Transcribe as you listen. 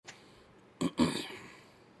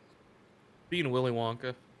Being Willy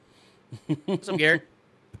Wonka. What's up, Garrett?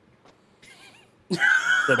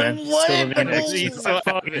 So, man, still living in I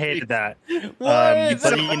fucking hated that.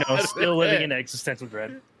 Still living in existential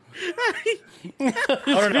dread. I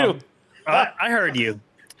don't know. I heard you.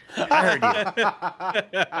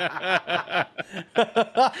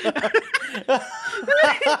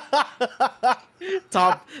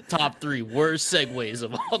 Top 3 worst segues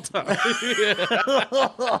of all time.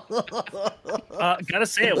 Gotta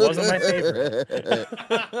say, it wasn't my favorite.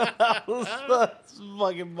 That's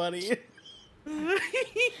fucking funny.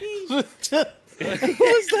 What was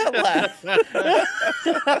that laugh?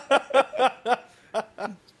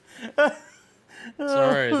 It's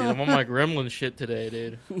alright, dude. I'm on my gremlin shit today,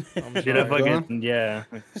 dude. Dude, I fucking, yeah.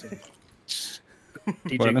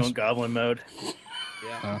 DJ going goblin mode.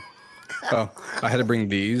 Yeah. Oh, I had to bring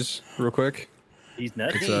these real quick. He's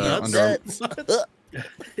nuts. It's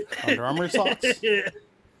Under Armour socks?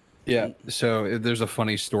 Yeah, so there's a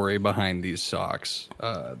funny story behind these socks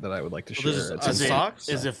that I would like to share. Socks?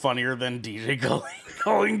 Is it funnier than DJ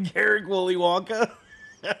calling Garrick Willy Wonka?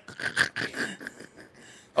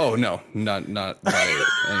 Oh no, not by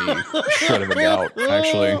any shred of a doubt.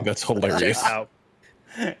 Actually, that's hilarious.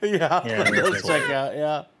 Yeah, let's check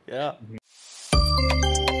out. Yeah.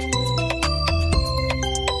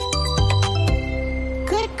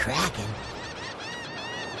 Good cracking.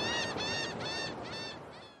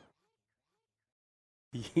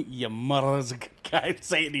 Your mother's a good guy.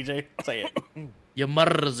 Say it, DJ. Say it. Your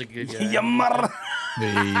mother's a good guy. Your mother.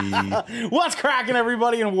 Hey. What's cracking,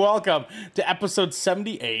 everybody, and welcome to episode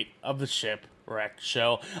 78 of the Shipwreck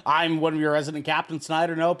Show. I'm one of your resident captains,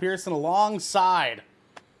 Snyder Noah Pearson, alongside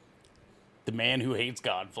the man who hates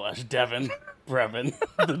Godflesh, Devin Brevin,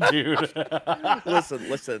 the dude.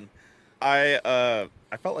 Listen. I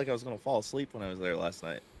felt like I was gonna fall asleep when I was there last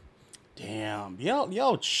night. Damn, yo,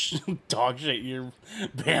 dog shit. Your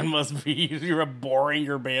band must be. You're boring.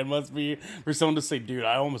 Your band must be for someone to say, "Dude,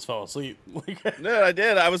 I almost fell asleep." No, I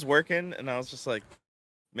did. I was working, and I was just like,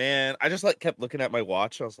 "Man," I just kept looking at my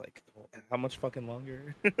watch. I was like, "How much fucking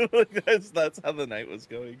longer?" That's how the night was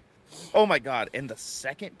going. Oh my god! And the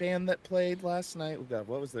second band that played last night, oh god,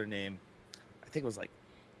 what was their name? I think it was like,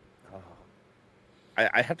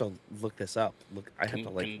 I have to look this up. Look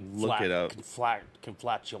it up.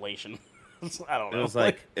 Conflatulation. I don't know. It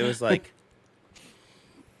was like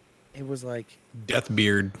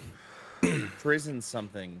Deathbeard. prison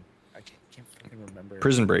something. I can't fucking remember.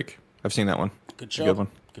 Prison Break. I've seen that one. Good show. Good one.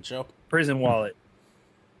 Good show. Prison Wallet.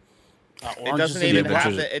 It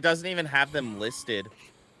doesn't even have them listed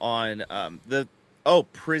on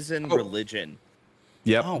Prison Religion.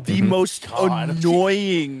 Yep. Oh, The most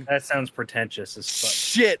annoying That sounds pretentious as fuck.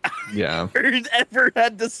 shit Yeah. I've ever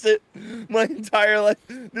had to sit my entire life.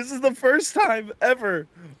 This is the first time ever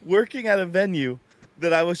working at a venue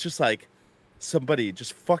that I was just like, somebody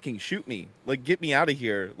just fucking shoot me. Like, get me out of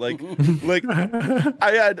here. Like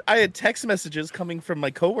I had text messages coming from my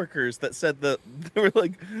coworkers that said that they were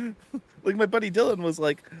like my buddy Dylan was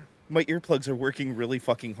like, my earplugs are working really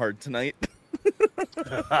fucking hard tonight.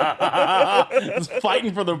 It's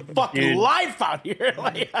fighting for their fucking life out here.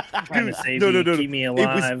 Trying to save me, keep me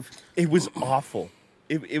alive. It was awful.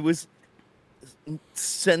 It was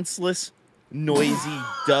senseless, noisy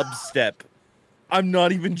dubstep. I'm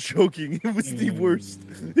not even joking. It was the worst.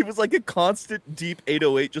 It was like a constant deep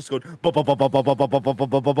 808 just going bum, bum, bum, bum, bum, bum, bum, bum,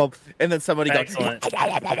 bum, bum, bum, and then somebody goes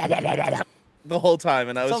the whole time,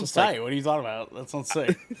 and I was just like, "What are you talking about? That sounds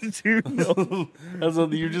sick, dude." No. That's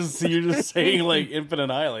what you're just saying, like Infinite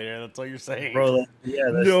Annihilator. That's what you're saying, Bro,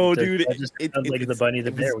 dude. That just sounds like the Bunny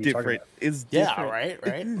the Bear. It's different. It's yeah, different.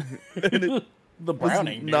 right. The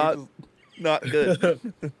Browning, not good.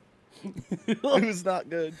 It was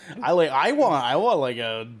not good. I want like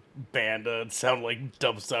a band to sound like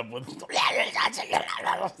dubstep with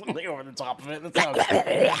over the top of it. That sounds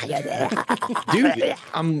Dude,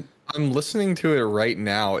 I'm listening to it right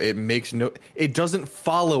now. It doesn't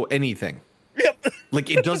follow anything. Yep. Like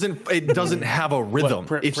it doesn't have a rhythm.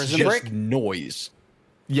 It's Prison just Break? noise.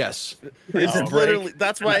 Yes. It's literally,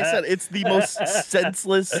 that's why I said it's the most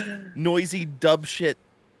senseless, noisy dub shit.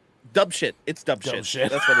 It's dub shit.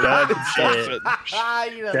 That's what it is. It's dub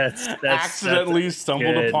shit. That's accidentally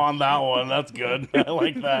stumbled upon that one. That's good. I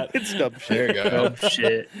like that. It's dub shit. There you go. Dub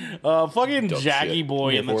shit. Fucking Dub Jaggy shit.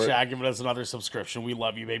 Boy in the Go for it. chat giving us another subscription. We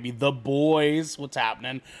love you, baby. The boys, what's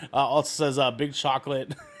happening? Also says Big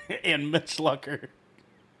Chocolate and Mitch Lucker.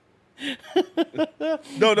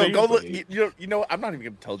 No, go look. You know, I'm not even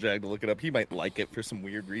gonna tell Jag to look it up. He might like it for some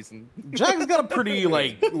weird reason. Jag's got a pretty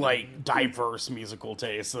like diverse musical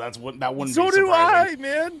taste, so that wouldn't So be do surprising. I,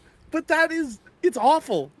 man. but it's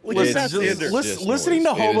awful. Like, Listen, that's standard. listening to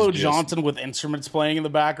noise. It is Hobo just- Johnson with instruments playing in the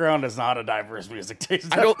background is not a diverse music taste.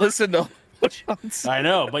 I don't listen to Johnson. I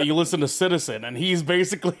know, but you listen to Citizen, and he's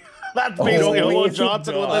basically that's basically Hobo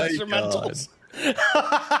Johnson with my instrumentals.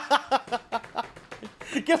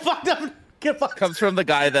 Get fucked up. Get fucked. Comes from the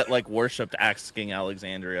guy that like worshipped Axe King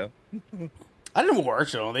Alexandria. I didn't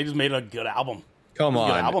worship them. They just made a good album. Come Good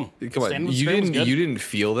on, album. come Stand on. with You Spain was didn't. good. You didn't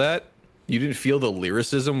feel that. You didn't feel the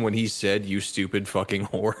lyricism when he said, "You stupid fucking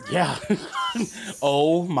whore." Yeah.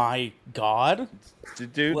 Oh my god.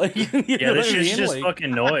 Dude, Like, you Yeah, know this what I shit's mean? just Like,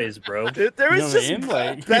 fucking noise, bro. there you know is what I just mean?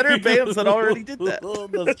 Like- better bands that already did that.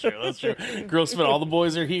 That's true. That's true. Grossman, all the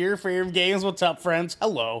boys are here for your games. What's up, friends?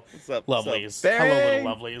 Hello, What's up, lovelies. Bang! Hello,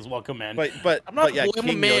 little lovelies. Welcome in. But I'm not yeah, a boy, I'm a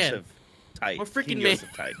King man. Yosef, tight. I'm a freaking King man.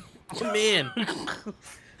 Yosef, tight. I'm a man.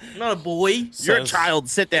 I'm not a boy. You're a Says- child.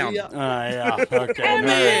 Sit down. Yeah. Yeah. Okay. I'm a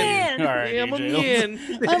man. All right. Yeah, I'm a DJ. man.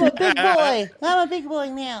 I'm a big boy. I'm a big boy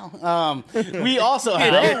now. We also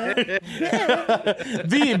have the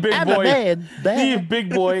big I'm a boy. man. The big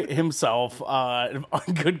boy himself,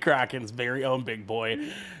 Good Kraken's very own big boy,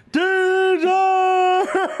 DJ.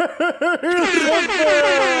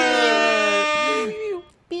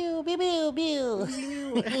 Pew, pew, pew, pew.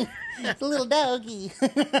 It's a little doggy.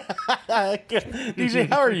 DJ,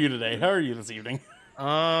 how are you today? How are you this evening?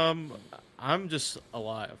 I'm just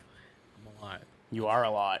alive. I'm alive. You are a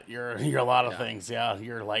lot. You're a lot of things. Yeah,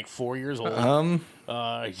 you're like 4 years old.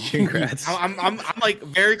 Congrats, I'm like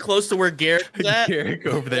very close to where Garrett is at. Garrick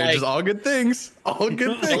over there. Like- Just all good things. All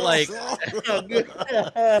good But, things. like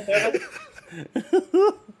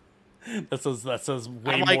that says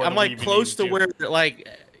way I'm more. like than I'm we like even close to need where like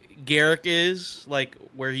Garrick is, like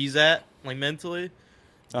where he's at, like mentally.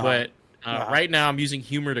 Uh-huh. But Uh-huh. right now I'm using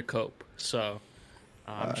humor to cope, so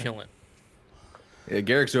I'm chilling. Yeah,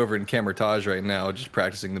 Garrick's over in Camertage right now, just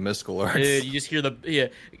practicing the mystical arts. Dude, you just hear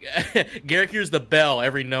the Garrick hears the bell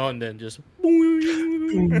every now and then, just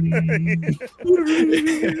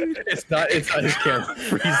It's not his camera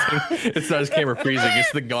freezing. It's not his camera freezing.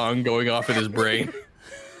 It's the gong going off in his brain.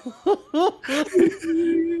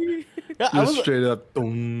 Yeah, Just straight up.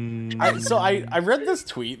 Dong. I read this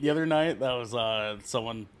tweet the other night that was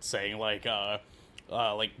someone saying like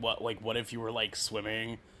what if you were like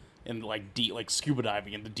swimming in like deep, like scuba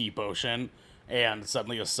diving in the deep ocean, and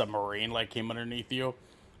suddenly a submarine like came underneath you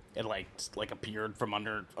and like appeared from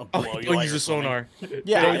under below you. Like, use or a something. sonar.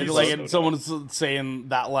 Yeah, use and, a like sonar. and someone's saying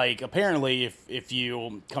that like apparently if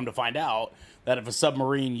you come to find out that if a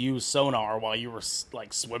submarine used sonar while you were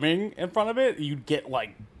like swimming in front of it, you'd get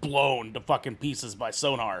like blown to fucking pieces by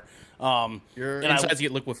sonar. Your And insides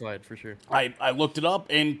get liquefied for sure. I looked it up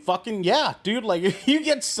and fucking yeah, dude. Like if you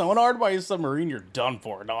get sonared by a submarine, you're done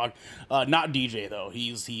for, dog. Not DJ though. He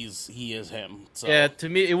is him. So Yeah, to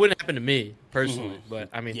me, it wouldn't happen to me personally, but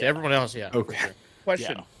I mean, Yeah. to everyone else, yeah. Okay. For sure.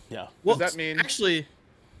 Question: yeah. Well, that mean- actually?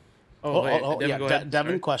 Oh, wait, Devin, yeah. go ahead.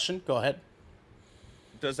 Devin, Sorry. question. Go ahead.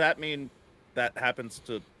 Does that mean that happens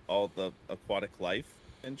to all the aquatic life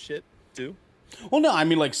and shit too? Well, no, I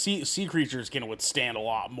mean like sea creatures can withstand a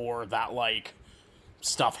lot more of that like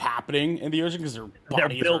stuff happening in the ocean because their They're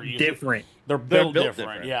bodies built are usually, different. They're built built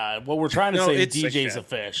different. different. Yeah. What we're trying to No, say is it's- DJ's Yeah. a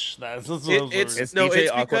fish. That's It's no, DJ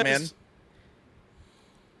Aquaman? because-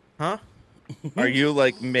 Huh? Are you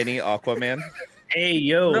like mini Aquaman? Hey,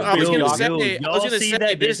 yo, No, I was yo, gonna say- yo, I was y'all gonna see say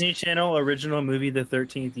that this- Disney Channel original movie, The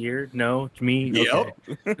 13th Year? No, to me. Yep. Okay.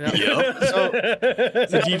 Yep. So,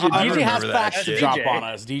 DJ, I DJ has remember that facts to shit. drop DJ. on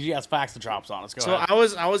us. DJ has facts to drop on us. Go so ahead.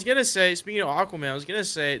 I was gonna say, speaking of Aquaman, I was gonna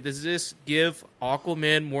say, does this give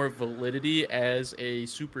Aquaman more validity as a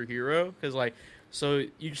superhero? Because like, so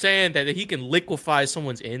you're saying that he can liquefy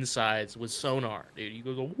someone's insides with sonar, dude? You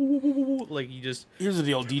go woo, woo, woo, woo, woo, like you just. Here's the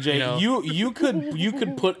deal, DJ. You know? You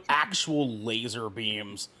could put actual laser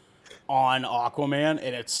beams on Aquaman,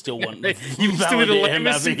 and it still wouldn't You still would validate let him him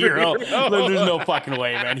as a as hero. superhero. There's no fucking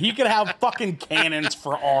way, man. He could have fucking cannons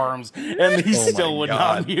for arms, and he Oh my still would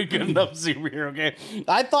God. not be a good enough superhero. Okay,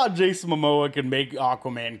 I thought Jason Momoa could make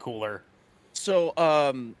Aquaman cooler. So,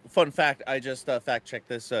 fun fact: I just fact checked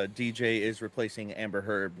this. DJ is replacing Amber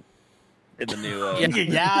Heard in the new.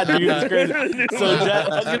 Yeah, dude, it's crazy. So I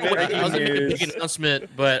was gonna make a news. big announcement,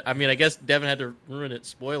 but I mean, I guess Devin had to ruin it.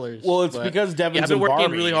 Spoilers. well, it's but- because Devin's Yeah, I've been in working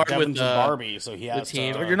Barbie. really hard Devin's with in Barbie, so he has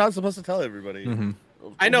team. to. You're not supposed to tell everybody.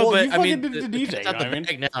 I know, Well, but you I mean, fucking did the DJ, it's out you know the what I mean?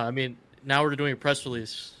 bag now. I mean, now we're doing a press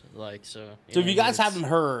release, like so. So if you guys it's- haven't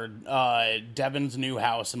heard, Devin's new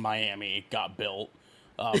house in Miami got built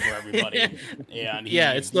for everybody. And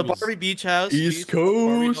yeah, it's the he was- Barbie Beach House. East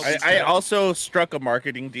Barbie Coast. I also struck a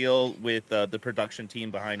marketing deal with the production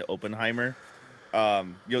team behind Oppenheimer.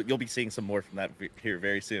 You'll be seeing some more from that here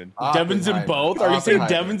very soon. Devin's in both? Are you saying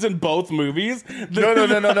Devin's in both movies? No.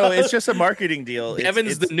 It's just a marketing deal.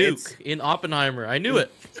 Devin's the nuke in Oppenheimer. I knew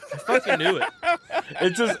it. I fucking knew it.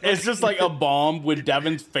 It's just like a bomb with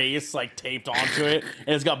Devin's face like taped onto it,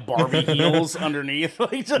 and it's got Barbie heels underneath.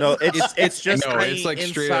 Like, No, it's just it's like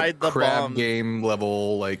straight inside up the crab bomb. game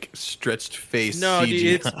level, like stretched face. No,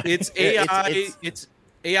 dude, CGI. it's AI. It's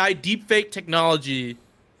AI deepfake technology.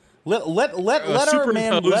 let our man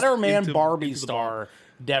superimposed into Barbie the star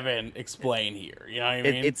Devin explain here. You know what I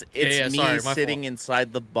mean? It's Yeah, me sorry, my sitting fault.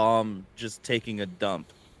 inside the bomb, just taking a dump.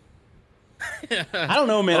 I don't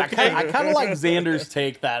know, man. Okay. I kind of like Xander's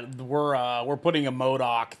take that we're putting a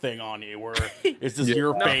MODOK thing on you, where it's just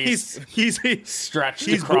your No, face he's stretched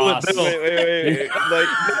he's across. Bullet Bill. Wait.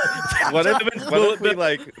 Like, what if we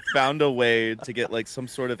like found a way to get like some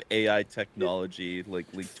sort of AI technology like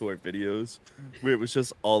linked to our videos, where it was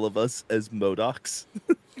just all of us as MODOKs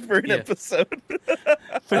for an Yeah. episode?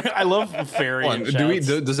 I love fairy. Hold on,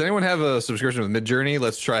 does anyone have a subscription with Midjourney?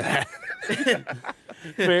 Let's try that.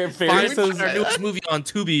 Fairy Find says our newest movie on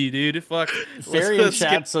Tubi, dude. Fuck. Fairy Let's in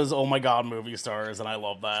get- chat says, "Oh my god, movie stars," and I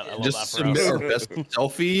love that. I love Just that for submit us. our best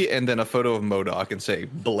selfie and then a photo of MODOK and say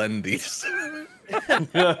blend these.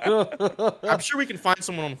 I'm sure we can find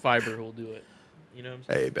someone on Fiverr who'll do it. You know what I'm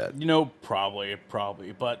saying? Hey, bet. You know, probably.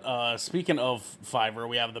 But speaking of Fiverr,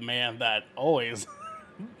 we have the man that always.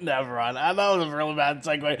 Never mind. That was a really bad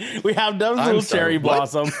segue. We have Devin's I'm little sorry, cherry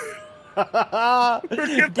what? blossom.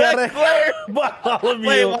 Get back, Claire! Bartholomew.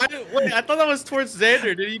 Wait, I thought that was towards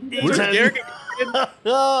Xander. Did you towards Xander. Derek?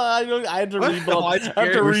 I had to rebuild. I have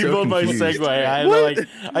to We're so rebuild my confused. segue. I had to,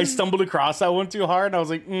 I stumbled across that one too hard, and I was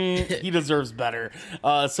like, he deserves better.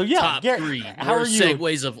 So yeah, Top Garrett, 3 how are worst you?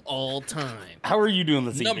 segues of all time. How are you doing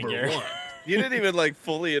this evening, Number Garrett? 1. You didn't even like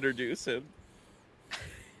fully introduce him.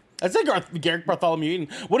 I said Garrett Bartholomew eating.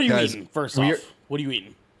 What are you Guys, eating? First we off, are- what are you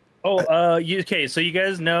eating? Okay. So you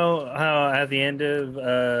guys know how at the end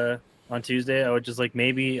of on Tuesday, I would just like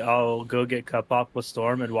maybe I'll go get Cup Pop with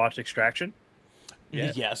Storm and watch Extraction.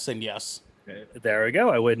 Yeah. Yes and yes. There we go.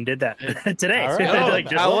 I went and did that today. All right. Like,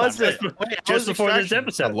 just, How was it? just before this I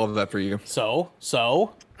episode. love that for you. So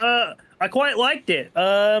I quite liked it.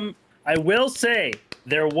 I will say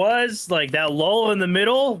there was like that lull in the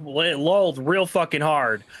middle. It lulled real fucking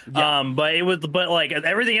hard. Yeah. But like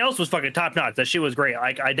everything else was fucking top notch. That shit was great.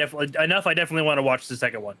 I definitely want to watch the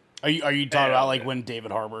second one. are you talking about like when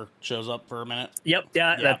David Harbour shows up for a minute? Yep.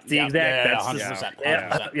 Yeah. That's the exact. That's 100%.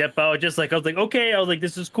 yeah. Yep. I was like, okay. I was like,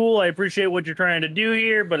 this is cool. I appreciate what you're trying to do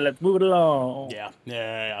here, but let's move it along. Yeah.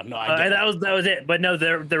 No, I get And that was it. But no,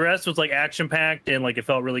 the rest was like action packed and like it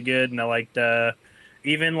felt really good. And I liked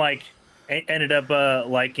even like ended up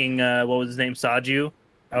liking what was his name, Saju.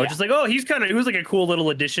 I was just like, oh, he was like a cool little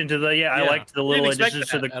addition to the I liked the little Didn't expect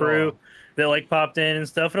additions to the that at crew all. that like popped in and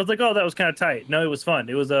stuff. And I was like, oh, that was kind of tight. No, it was fun.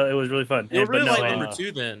 It was really fun. You And- really but no, like number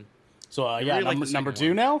 2 then. So I really like the number second 2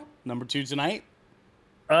 one. now. Number 2 tonight.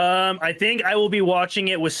 I think I will be watching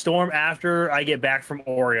it with Storm after I get back from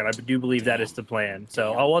Oregon. I do believe that is the plan.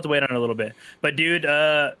 So I'll have to wait on it a little bit. But dude,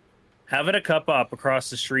 having a cup up across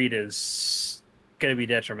the street is gonna be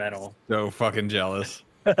detrimental. So fucking jealous.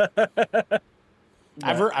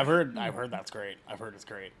 I've heard that's great. I've heard it's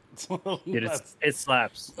great. Dude, it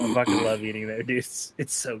slaps. I fucking love eating there, dude.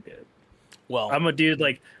 It's so good. well, I'm a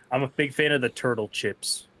big fan of the turtle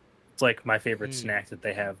chips. It's like my favorite snack that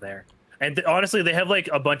they have there. And honestly, they have like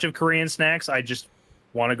a bunch of Korean snacks. I just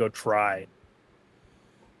want to go try.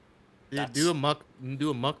 Dude, do a mukbang,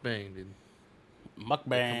 dude.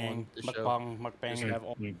 mukbang, Come on, the show. mukbang. Just have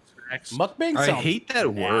all snacks. Mukbang I sounds hate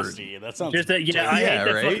that word. nasty. That sounds Just that, I hate Yeah,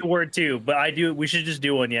 that right? fucking word too. But I do. We should just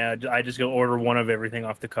do one. Yeah, I just go order one of everything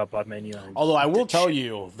off the cup up menu. Although I will tell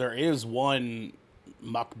you, there is one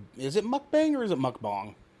Is it mukbang or is it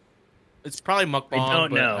mukbang? It's probably mukbang. I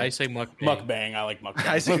don't but know. I say mukbang. Mukbang. I like mukbang.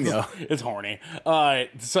 I say no. It's horny.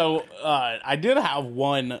 So I did have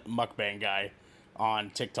one mukbang guy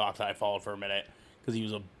on TikTok that I followed for a minute because he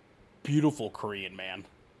was a beautiful Korean man.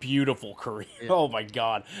 Beautiful Korean. Yeah. Oh my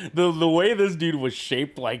god. The way this dude was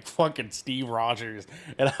shaped like fucking Steve Rogers.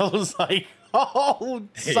 And I was like, oh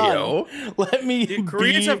son, yo. let me Dude,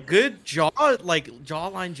 Koreans be... have good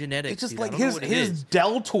jawline genetics. It's just dude. like I don't know his what it his is.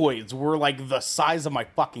 deltoids were like the size of my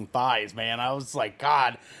fucking thighs, man. I was like,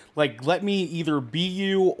 God, like let me either be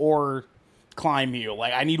you or climb you.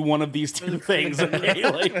 Like I need one of these two things. Okay?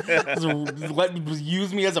 Like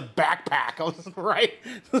use me as a backpack. I was right.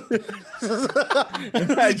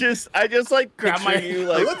 I just like Grab picture my- you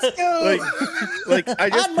like Let's go. like I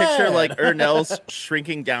just I'm picture mad. like Ernell's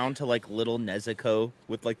shrinking down to like little Nezuko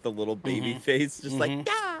with like the little baby face, just like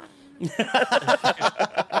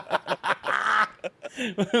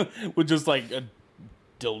With just like a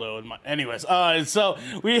dildo in my. Anyways, so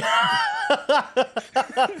we.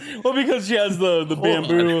 Well, because she has the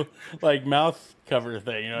bamboo like mouth cover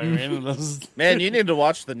thing. You know what I mean? This is- Man, you need to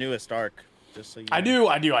watch the newest arc. Just so you know. I do.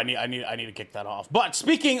 I need to kick that off. But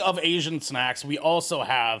speaking of Asian snacks, we also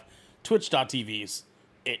have Twitch.tv's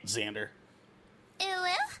It Xander.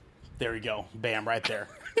 There we go. Bam, right there.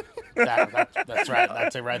 That's right.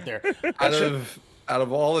 That's it right there. Out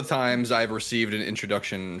of all the times I've received an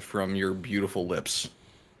introduction from your beautiful lips,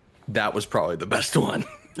 that was probably the best one.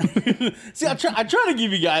 See, I try to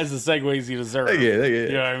give you guys the segues you deserve. Thank you.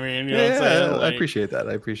 You know what I mean? You know what I'm saying? I Like, appreciate that.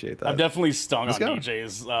 I've definitely stung Let's on go.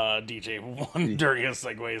 DJ's DJ one during his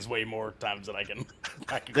segues way more times than I can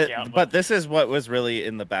count. But this is what was really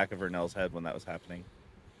in the back of Ernell's head when that was happening.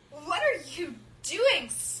 What are you doing,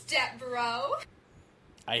 step bro?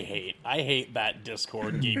 I hate that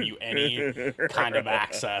Discord gave you any kind of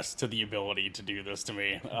access to the ability to do this to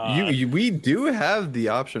me. We do have the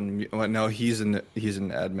option. Well, no, he's an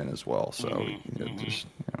admin as well. So just,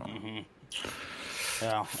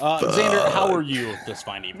 yeah. Xander, how are you this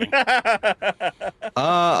fine evening?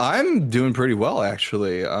 I'm doing pretty well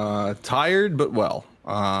actually. Tired but well.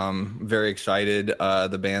 Very excited.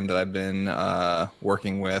 The band that I've been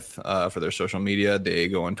working with for their social media, they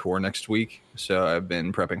go on tour next week, so I've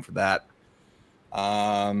been prepping for that.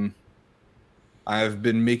 I've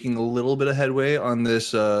been making a little bit of headway on this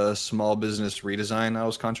small business redesign I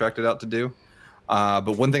was contracted out to do.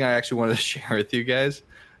 But one thing I actually wanted to share with you guys.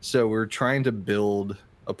 So we're trying to build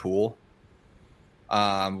a pool.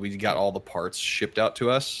 We got all the parts shipped out to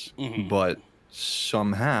us, but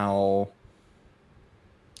somehow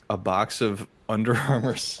a box of Under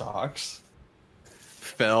Armour socks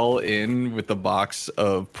fell in with the box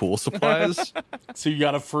of pool supplies. So you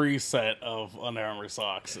got a free set of Under Armour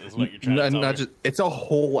socks, is what you're trying to tell Not me. just, it's a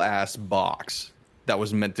whole ass box that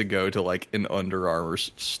was meant to go to like an Under Armour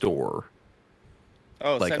store.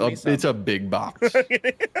 Oh, Like send me some. it's a big box.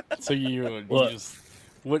 So you Look. just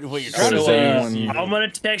what you're trying to So, say uh, is you, I'm gonna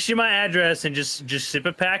text you my address and just ship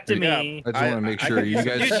it back to me. I just want to make sure you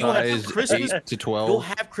guys Dude, you'll have size Christmas- 8 to You'll 12.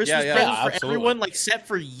 have Christmas Yeah, presents for absolutely. everyone, like set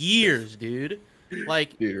for years, dude.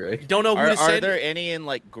 Like, Dude, you right? don't know who Are to send. there any in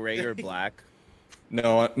like gray or black?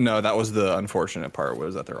 No, that was the unfortunate part,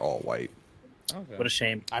 was that they're all white. Okay. What a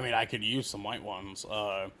shame. I mean, I could use some white ones.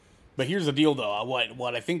 But here's the deal, though.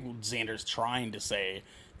 What I think Xander's trying to say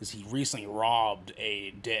is he recently robbed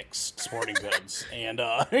a Dick's Sporting Goods, and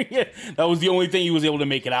that was the only thing he was able to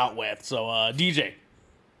make it out with. So, DJ.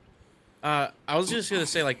 I was just gonna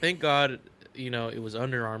say, like, thank God, it was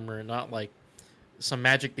Under Armour and not like some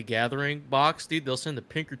Magic the Gathering box, dude. They'll send the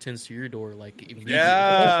Pinkertons to your door, like, immediately.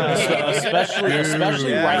 Yeah. especially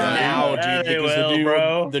Yeah. right now, Yeah, dude, they because will,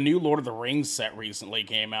 bro. the new Lord of the Rings set recently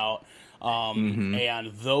came out,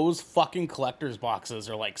 and those fucking collector's boxes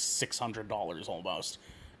are like $600 almost.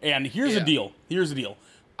 And here's the deal.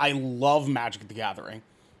 I love Magic the Gathering.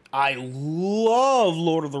 I love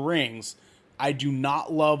Lord of the Rings. I do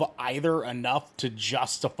not love either enough to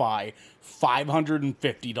justify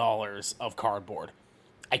 $550 of cardboard.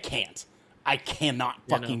 I can't. I cannot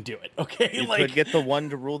fucking do it. Okay, You could get the one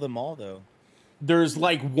to rule them all, though. there's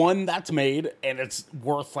like one that's made, and it's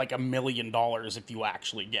worth like $1 million if you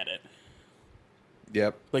actually get it.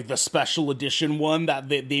 Yep. Like the special edition one that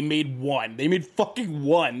they made one. They made fucking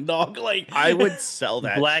one, dog. Like I would sell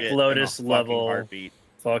that Black shit in a Lotus fucking level. heartbeat.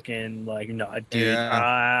 Fucking like no, dude. Yeah.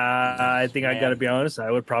 I think I Man. gotta be honest. I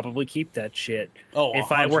would probably keep that shit. Oh,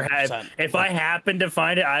 if I were 100%. if I happened to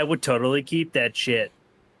find it, I would totally keep that shit.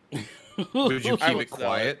 Would you I keep would it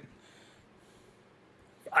quiet?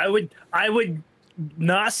 I would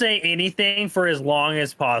not say anything for as long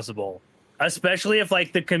as possible. Especially if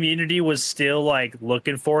like the community was still like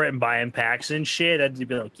looking for it and buying packs and shit. I'd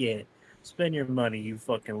be like, yeah, spend your money, you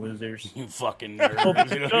fucking losers. you fucking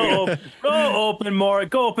nerd.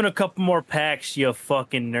 Go open a couple more packs, you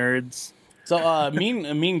fucking nerds. So,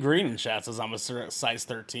 mean green in chat says I'm a size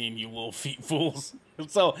 13. You little feet fools.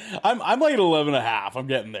 So I'm like at 11.5. I'm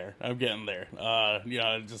getting there. I'm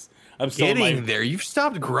still in Getting my, there. You've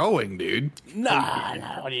stopped growing, dude.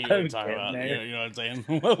 Nah. What are you talking getting about? there. You know what I'm saying?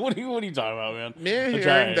 what are you talking about, man? Me I'm hearing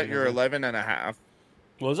trying. that you're 11 and a half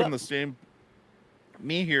What was from that? the same.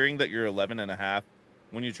 Me hearing that you're 11 and a half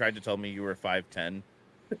when you tried to tell me you were 5'10"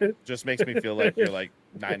 just makes me feel like you're like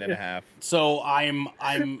 9.5. So I'm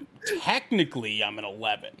technically I'm an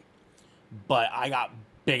 11, but I got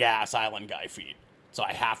big ass island guy feet, so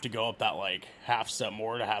I have to go up that like half step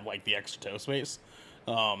more to have like the extra toe space.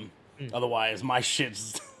 Otherwise, my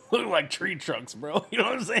shit's look like tree trunks, bro. You know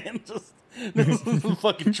what I'm saying? Just This is a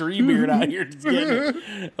fucking tree beard out here. Just getting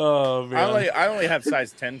it. Oh man, I only have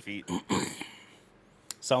size 10 feet.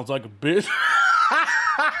 sounds like a bitch.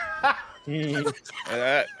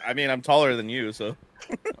 I mean, I'm taller than you, so.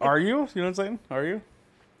 Are you? You know what I'm saying? Are you?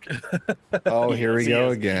 Oh, here we go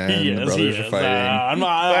again. The brothers are fighting. I'm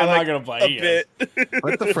not gonna fight. A bit.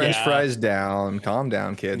 Put the French Yeah. fries down. Calm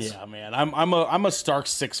down, kids. Yeah, man. I'm a stark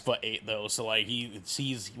 6'8" though. So like he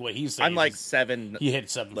sees what he's saying. I'm like 7. he hit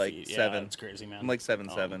 7 like feet. 7. Yeah, it's crazy, man. I'm like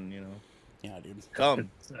 7'7", you know. Yeah, dude. Come.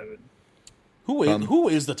 Who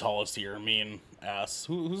is the tallest here? Me and Ass.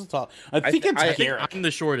 Who's the tall? I think it's Garrett. I'm the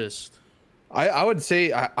shortest. I would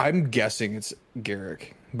say I'm guessing it's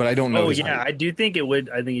Garrick, but I don't know. Oh his yeah, height. I do think it would.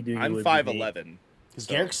 I think you do. I'm 5'11". Is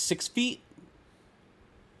Garrick 6 feet?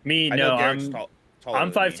 Me, I no, know Garrett's I'm taller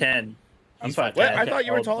I'm than me. 5'10". I'm He's 5'10". What? I thought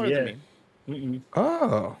you were taller Yeah. than me. Mm-mm.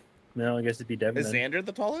 Oh, No, I guess it'd be Devin. Is then. Xander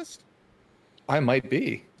the tallest? I might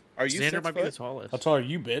be. Are you Xander 6 might be the foot? tallest. How tall are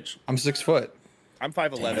you, bitch? I'm 6 foot. I'm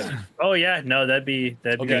 5'11". Oh yeah, no, that'd be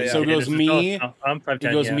Okay, yeah, so it yeah. goes me. Oh, I'm 5'10".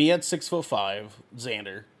 It goes yeah. me at 6'5".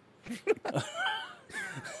 Xander.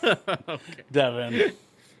 Devin.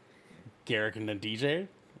 Garrick and then DJ?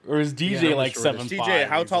 Or is DJ I'm the like shortest. 7'5"? DJ,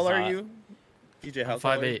 how He's tall are hot. you? DJ, how I'm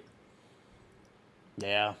tall are you? 5'8".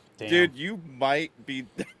 Yeah, damn. Dude, you might be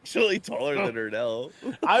actually taller than Ernell.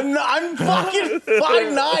 I'm fucking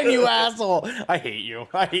 5'9", you asshole. I hate you.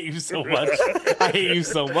 I hate you so much. I hate you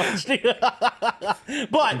so much.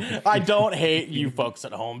 But I don't hate you folks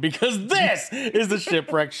at home because this is the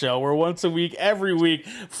Shipwreck Show where once a week, every week,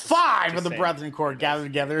 5 of the saying. Brethren Court gather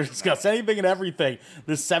together to discuss anything and everything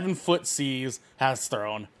the 7-foot seas has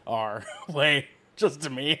thrown our way. Just to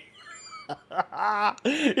me.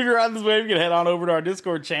 If you're on this wave, you can head on over to our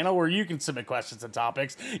Discord channel where you can submit questions and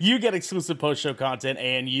topics. You get exclusive post-show content,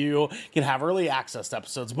 and you can have early access to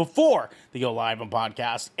episodes before they go live on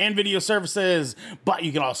podcast and video services. But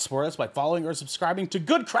you can also support us by following or subscribing to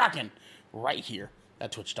Good Kraken right here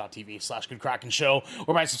at twitch.tv/GoodKrakenShow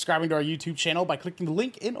or by subscribing to our YouTube channel by clicking the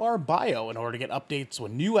link in our bio in order to get updates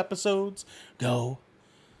when new episodes go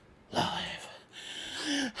live.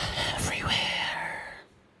 Everywhere.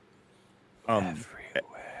 Everywhere.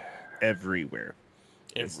 Everywhere.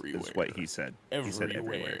 Is what he said. He said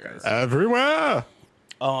everywhere, Everywhere. guys. Everywhere.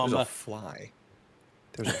 There's a fly.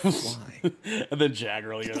 There's a fly. And then Jag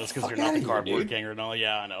earlier, that's because you're not outta the here, cardboard dude. king or no.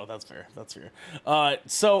 Yeah, I know. That's fair. That's fair.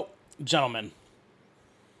 So, gentlemen,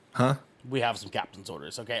 Huh? we have some captain's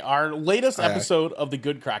orders. Okay. Our latest Aye, aye. episode of the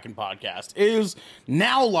Good Kraken podcast is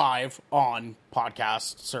now live on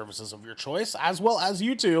podcast services of your choice, as well as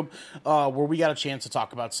YouTube, where we got a chance to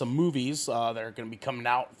talk about some movies that are going to be coming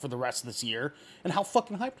out for the rest of this year and how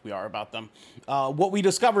fucking hyped we are about them. What we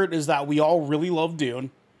discovered is that we all really love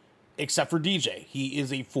Dune, except for DJ. He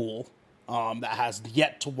is a fool that has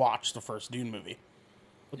yet to watch the first Dune movie.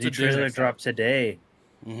 What's The a trailer trailer? dropped today.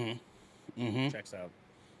 Checks out.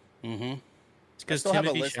 It's because still have a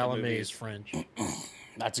Timothy list of Chalamet movies. is French.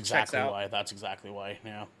 That's exactly out. why. That's exactly why.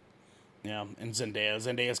 Yeah. Yeah. And Zendaya.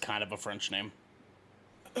 Zendaya is kind of a French name.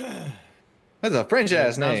 That's a French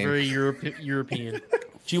ass Sounds name. very European.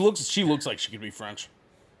 She looks like she could be French.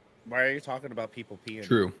 Why are you talking about people peeing?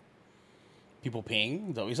 True. People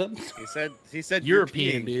peeing? Is that what you said? He said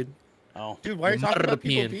European, peeing. dude. Oh. Dude, why are you talking about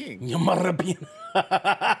people European. peeing?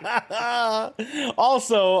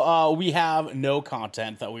 Also, we have no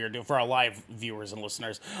content that we are doing for our live viewers and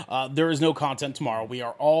listeners. There is no content tomorrow. We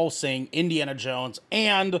are all saying Indiana Jones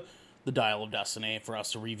and The Dial of Destiny for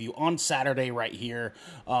us to review on Saturday right here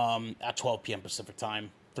at 12 p.m. Pacific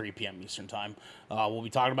time, 3 p.m. Eastern time. We'll be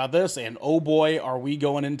talking about this, and oh boy, are we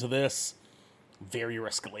going into this very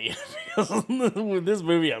riskily. This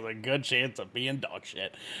movie has a good chance of being dog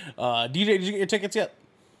shit. DJ, did you get your tickets yet?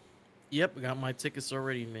 Yep, I got my tickets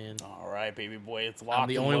already, man. All right, baby boy, it's locked. I'm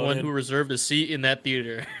the and only one loaded. who reserved a seat in that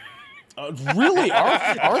theater. Really,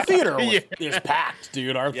 our theater Yeah. is packed,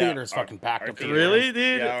 dude. Our theater is fucking packed our up. theater. Really,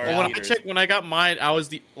 dude? Yeah, our Well, when I theaters. checked, when I got mine, I was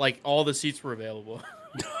all the seats were available.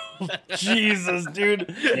 Jesus, dude.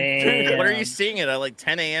 Damn. What are you seeing it at like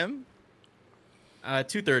 10 a.m.?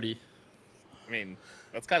 2:30. I mean,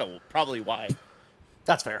 that's kind of probably why.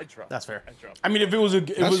 That's fair. I dropped. That's fair. I dropped. I mean, if it was a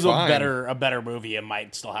fine. better movie, it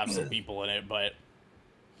might still have some people in it. But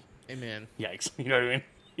Hey, man. yikes, you know what I mean?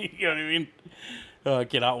 You know what I mean?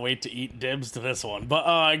 Cannot wait to eat dibs to this one.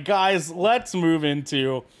 But guys, let's move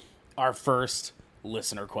into our first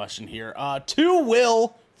listener question here. To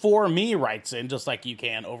Will for me writes in, just like you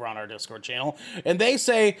can over on our Discord channel, and they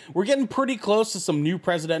say we're getting pretty close to some new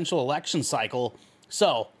presidential election cycle.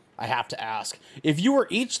 So I have to ask, if you were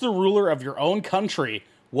each the ruler of your own country,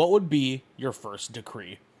 what would be your first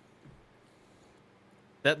decree?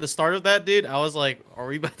 That the start of that, dude, I was like, "Are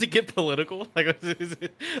we about to get political?" Like,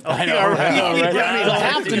 I know, right? I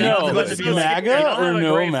have to know. MAGA or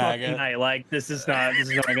no MAGA? Night. Like this is not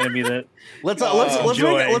going to be the. Let's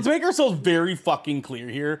make ourselves very fucking clear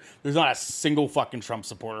here. There's not a single fucking Trump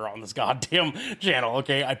supporter on this goddamn channel.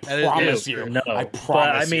 Okay, I promise you. No, I but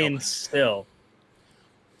promise. I mean, still.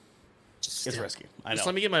 It's risky. I know. Just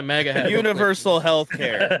let me get my MAGA hat. Universal health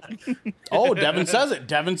care. Oh, Devin says it.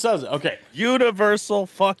 Devin says it. Okay. Universal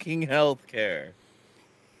fucking health care.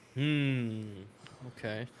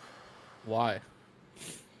 Okay. Why?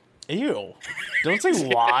 Ew. Don't say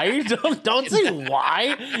why. Don't say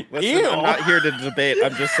why. Listen, Ew. I'm not here to debate.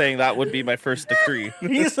 I'm just saying that would be my first decree.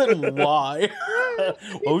 He said why.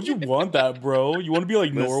 Why would you want that, bro? You want to be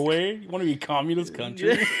like Norway? You want to be a communist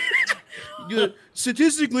country?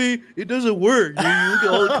 Statistically, it doesn't work. You look at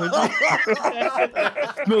all the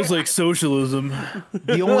countries. Smells like socialism.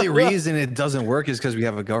 The only reason it doesn't work is because we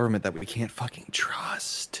have a government that we can't fucking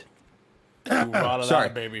trust. Hoorah to Sorry.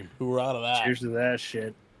 that, baby. Hoorah to that. Cheers to that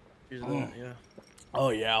shit. Yeah. Oh,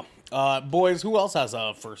 yeah. Boys, who else has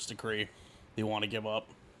a first decree they want to give up?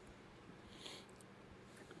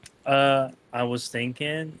 I was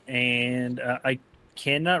thinking, and I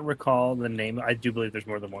cannot recall the name. I do believe there's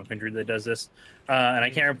more than one country that does this, and I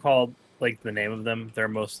can't recall like the name of them. They're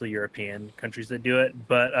mostly European countries that do it,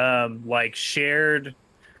 but like shared,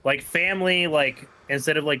 like family, like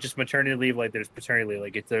instead of like just maternity leave, like there's paternity leave.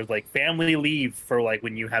 Like there's like family leave for like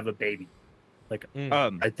when you have a baby. Like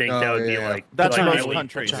I think that would be like That's like, most I would-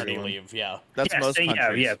 countries. Paternity leave, yeah. That's most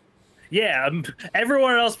countries. Yeah,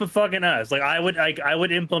 everyone else but fucking us. Like I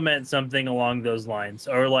would implement something along those lines,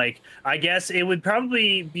 or like I guess it would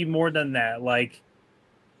probably be more than that. Like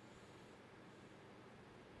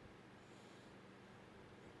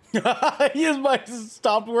His mic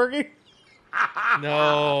stopped working.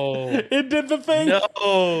 No. It did the thing.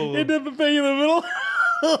 No. It did the thing in the middle.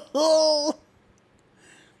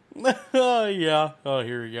 Oh, yeah. Oh,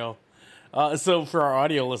 here we go. So for our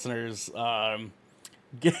audio listeners,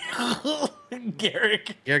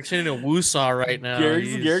 Garrick. Garrick's in a woosaw right now. Garrick's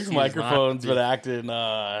He's microphone's not- been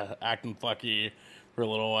acting fucky for a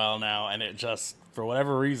little while now, and it just, for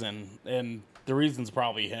whatever reason, and the reason's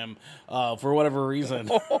probably him, for whatever reason,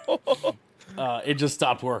 it just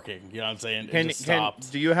stopped working. You know what I'm saying? It just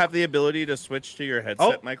stopped. Do you have the ability to switch to your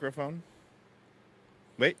headset microphone?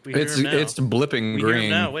 Wait, We hear It's him now. blipping We hear him green.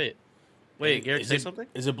 now. Wait, Garrick, say something.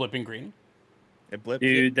 Is it blipping green? it blipped.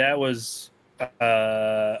 dude, that was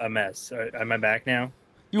a mess. Am I back now?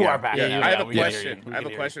 You are back. Yeah, now. I have a we can hear question. you. We I have can a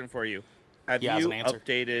hear question for you. Have Yeah, as you an answer.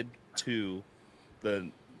 updated to the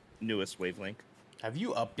newest wavelength? you. Have you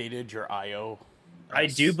updated your IO? I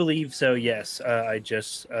do believe so. Yes, I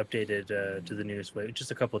just updated to the newest way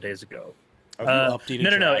just a couple of days ago. Have you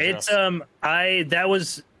updated your No. address?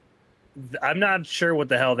 It's I'm not sure what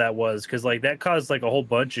the hell that was because like that caused like a whole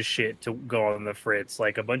bunch of shit to go on the fritz.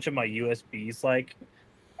 Like a bunch of my USBs like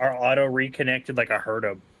are auto reconnected. Like I heard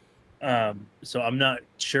them. So I'm not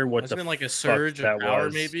sure what It's the been like a fuck surge that of power,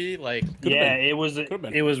 was. maybe. Like, Yeah, been. it was. Could've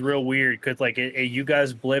been. It was real weird because like you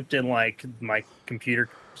guys blipped and like my computer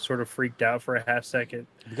sort of freaked out for a half second.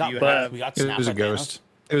 We got, you but have- we got It was a Snap ghost.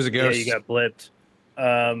 It was a ghost. Yeah, you got blipped.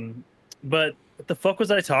 But what the fuck was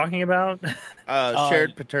I talking about?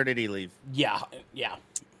 Shared paternity leave. Yeah.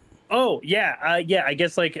 Oh yeah, I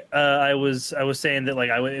guess like I was saying that like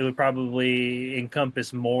it would probably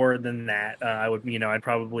encompass more than that. I'd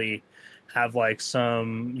probably have like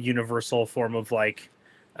some universal form of like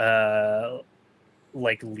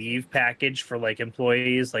leave package for like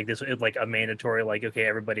employees. Like this, like a mandatory like okay,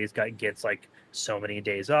 everybody's gets like so many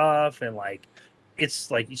days off and like.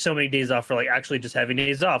 It's like so many days off for like actually just having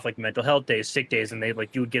days off, like mental health days, sick days, and they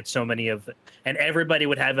like you would get so many of, and everybody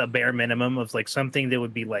would have a bare minimum of like something that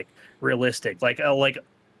would be like realistic, like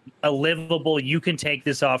a livable. You can take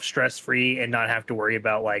this off stress free and not have to worry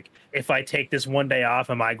about like if I take this one day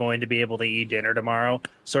off, am I going to be able to eat dinner tomorrow,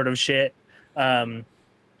 sort of shit. And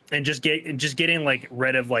just getting like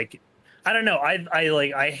rid of like I don't know.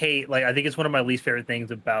 I hate like I think it's one of my least favorite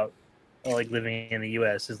things about like living in the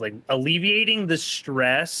US is like alleviating the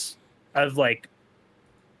stress of like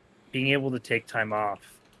being able to take time off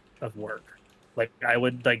of work. Like I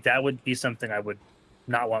would like that would be something I would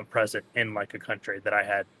not want present in like a country that I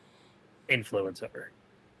had influence over.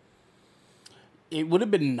 It would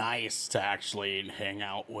have been nice to actually hang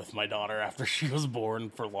out with my daughter after she was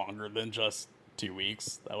born for longer than just 2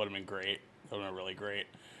 weeks. That would have been great. That would have been really great.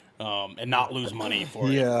 And not lose money for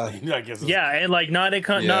it. Yeah. I guess. Yeah, and like not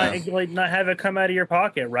Yeah. not have it come out of your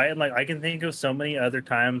pocket, right? And like I can think of so many other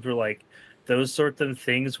times where like those sorts of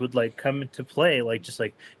things would like come into play, like just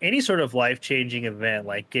like any sort of life-changing event,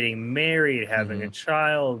 like getting married, having a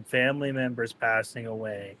child, family members passing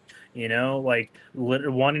away, like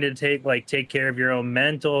wanting to take care of your own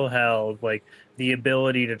mental health, like the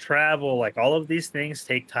ability to travel, like all of these things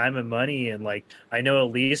take time and money. And like I know,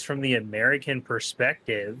 at least from the American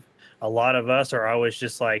perspective, a lot of us are always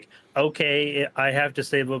just like, okay, I have to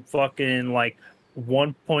save up fucking like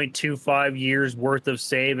 1.25 years worth of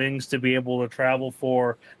savings to be able to travel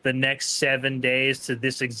for the next 7 days to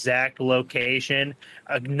this exact location,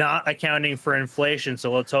 not accounting for inflation.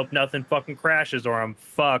 So let's hope nothing fucking crashes or I'm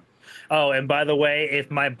fucked. Oh, and by the way,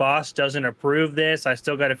 if my boss doesn't approve this, I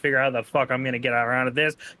still got to figure out how the fuck I'm going to get around to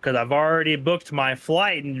this, because I've already booked my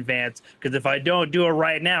flight in advance. Because if I don't do it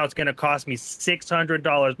right now, it's going to cost me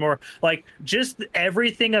 $600 more. Like, just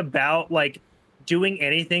everything about, like, doing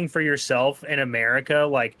anything for yourself in America,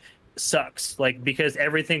 like, sucks. Like, because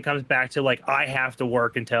everything comes back to, like, I have to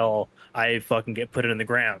work until I fucking get put it in the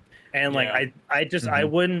ground. And, like, I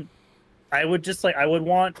would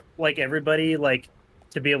want, like, everybody, like,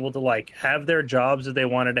 to be able to like have their jobs that they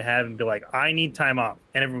wanted to have and be like, I need time off,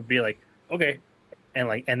 and everyone would be like, okay,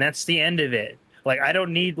 and that's the end of it. Like, I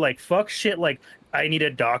don't need like fuck shit like I need a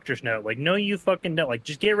doctor's note. Like, no, you fucking don't. Like,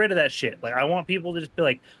 just get rid of that shit. Like, I want people to just be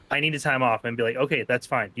like, I need a time off, and be like, okay, that's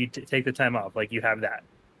fine. You take the time off. Like, you have that,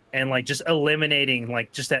 and like just eliminating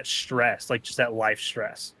like just that stress, like just that life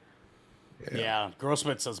stress. Yeah,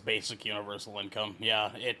 Grossman says basic universal income.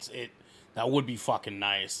 Yeah, that would be fucking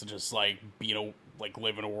nice to just like like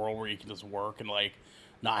live in a world where you can just work and like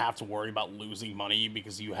not have to worry about losing money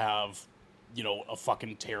because you have a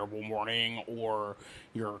fucking terrible morning or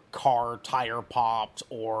your car tire popped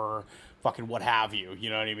or fucking what have you.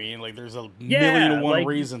 You know what I mean? Like, there's a million and one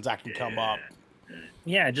reasons that can come up.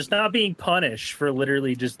 Yeah, just not being punished for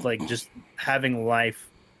literally just having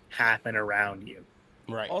life happen around you.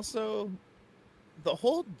 Right. Also, the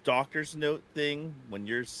whole doctor's note thing when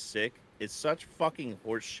you're sick is such fucking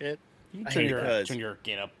horse shit. Turn your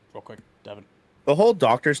gain up real quick, Devin. The whole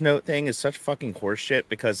doctor's note thing is such fucking horseshit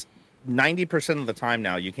because 90% of the time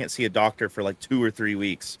now you can't see a doctor for like 2 or 3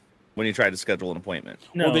 weeks when you try to schedule an appointment.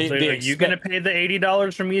 No, are you gonna pay the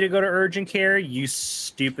 $80 for me to go to urgent care? You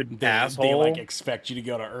stupid asshole! They like expect you to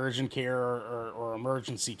go to urgent care or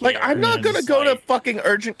emergency care. Like, I'm not gonna go to fucking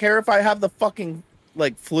urgent care if I have the fucking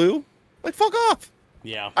like flu. Like, fuck off.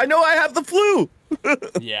 Yeah, I know I have the flu.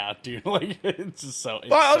 Yeah, dude. Like, it's just so.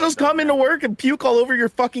 Well, I'll just come into work and puke all over your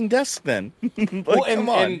fucking desk then. Like, well, come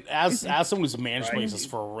on. And as someone who's managed places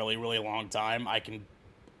for a really, really long time, I can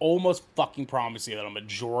almost fucking promise you that a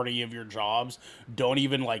majority of your jobs don't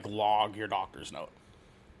even like log your doctor's note.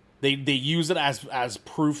 They use it as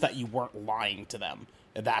proof that you weren't lying to them.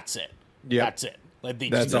 And that's it. Yep. That's it. Like, they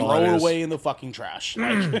That's just all throw it it is. away in the fucking trash.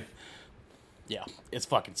 Like, yeah, it's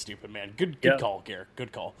fucking stupid, man. Good call, Garrett.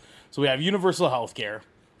 Good call. So we have universal health care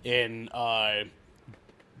in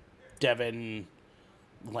Devon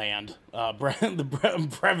land,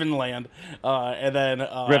 Brevin land, and then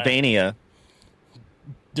Brevania.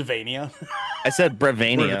 Devania. I said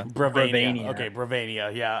Brevania. Brevania. Okay,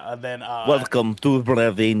 Brevania. Yeah, and then Welcome to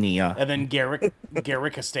Brevania. and then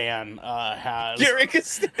Garrikistan has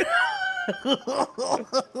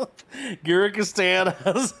Garrikistan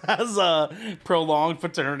has prolonged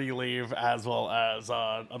paternity leave as well as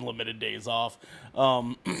unlimited days off.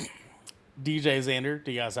 DJ Xander,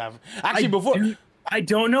 do you guys have I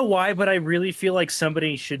don't know why, but I really feel like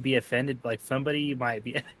somebody should be offended. Like, somebody might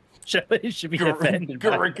be. Somebody should be offended.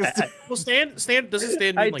 By that. Well, Stan doesn't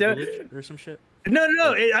Stan mean like glitch or some shit. No.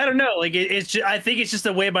 I don't know. Like, it's just, I think it's just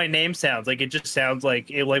the way my name sounds. Like, it just sounds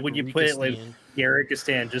like like when you put it like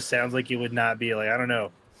Garrikistan, just sounds like it would not be like, I don't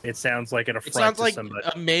know. It sounds like an affront It sounds to like somebody.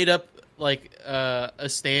 a made up like a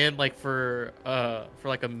stand like for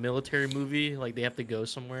like a military movie. Like, they have to go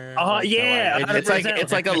somewhere. Yeah,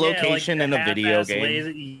 It's like a location in a video game.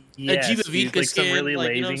 Lazy, A yes, Jivavika like some stand. really Like,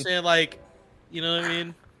 lazy. you know what I'm saying? Like, you know what I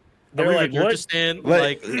mean? They're like, what? Stand,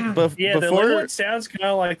 Like, Yeah, before it sounds kind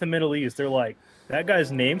of like the Middle East. They're like, that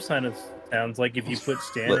guy's name sounds like if you put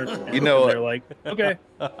standard. You know they're like, okay,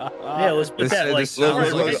 yeah, let's put that. Like,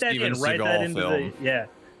 sounds look like at that Steven in, write Seagal that into film.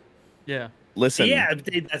 yeah. listen, Yeah,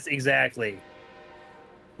 that's exactly.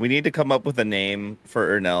 we need to come up with a name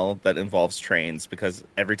for Ernell that involves trains because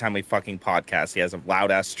every time we fucking podcast, he has a loud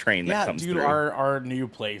ass train that comes dude, through. our new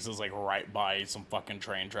place is like right by some fucking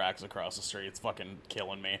train tracks across the street. It's fucking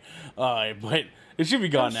killing me. But it should be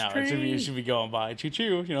gone now. It should be going by. Choo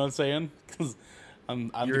choo. You know what I'm saying? Because I'm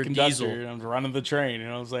You're the a conductor. diesel. I'm running the train. You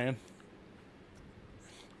know what I'm saying?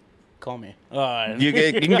 Call me. You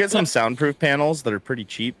can get some soundproof panels that are pretty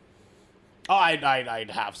cheap. Oh, I'd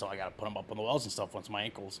have, so I gotta put them up on the walls and stuff once my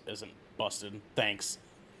ankles isn't busted. Thanks.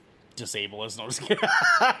 Disable us. No, I'm just kidding.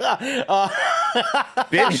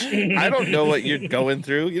 Bitch, I don't know what you're going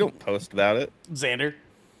through. You don't post about it. Xander.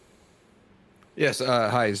 Yes.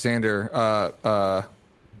 Hi, Xander.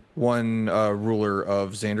 One ruler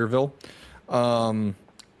of Xanderville. Xander.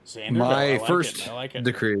 My I like first I like it.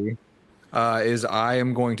 decree is I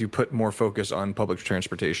am going to put more focus on public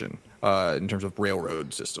transportation in terms of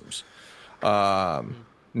railroad systems.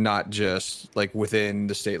 Not just like within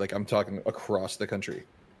the state, like I'm talking across the country,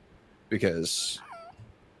 because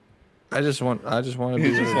I just want to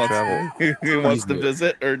be able to travel. He wants to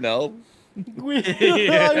visit or no?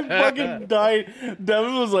 I fucking died.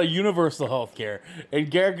 Devin was like universal health care, and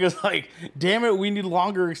Garrick is like, damn it, we need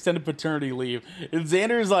longer extended paternity leave, and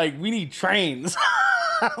Xander's like, we need trains.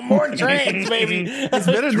 More trains, baby. It's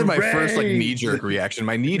better than my first like knee-jerk reaction.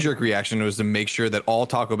 My knee-jerk reaction was to make sure that all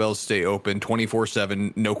Taco Bells stay open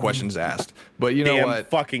 24/7, no questions asked. But you know Damn what?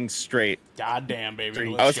 fucking straight. God damn,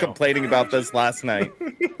 baby. I was complaining about this last night.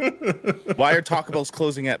 Why are Taco Bells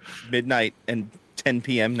closing at midnight and 10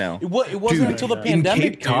 p.m. now? It wasn't until the In pandemic,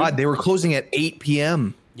 Cape Cod, dude. they were closing at 8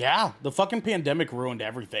 p.m. Yeah, the fucking pandemic ruined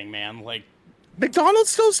everything, man. Like, McDonald's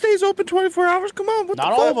still stays open 24 hours. Come on, what not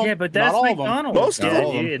the all fuck? of them. Yeah, but Not that's all of them. McDonald's. Most of yeah,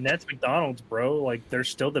 them. dude, and that's McDonald's, bro. Like, they're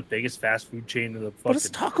still the biggest fast food chain in the But it's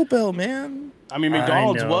fucking. Taco Bell, man. I mean,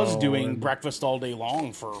 McDonald's was know. doing breakfast all day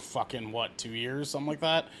long for fucking, 2 years, something like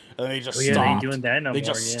that? And they just Oh, yeah, they stopped. ain't doing that no They more,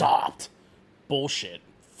 just yeah. stopped. Bullshit.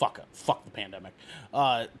 Fuck the pandemic.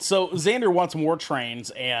 So Xander wants more trains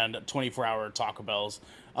and 24-hour Taco Bells.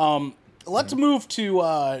 Let's move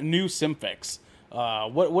to new Simfix.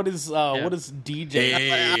 What is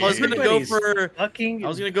DJ? I was gonna go Everybody's for. fucking. I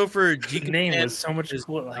was gonna go for G. name was so much is-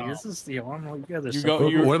 cool. Like, this is, you know, you guys are You so go-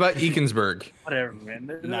 you- What about Eakensburg? whatever,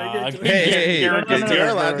 man. Nah, Hey, No, no, no, you're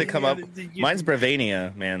no, allowed no, to come up. Mine's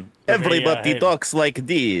Bravania, man. Everybody hey. talks like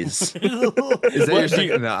this. Is that your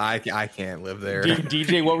second? No, I can't live there.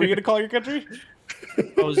 DJ, what were you gonna call your country?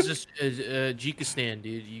 I was just Jikistan,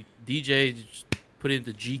 dude. You DJ just put in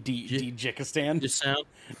the G Djikistan. just sound.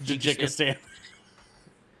 Djikistan.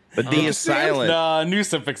 The D is silent. Nah, new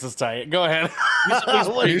Simfix is tight. Go ahead. It's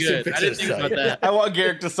pretty good. I didn't think about that. I want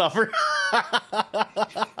Garrick to suffer.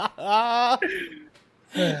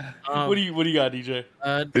 What do you got, DJ?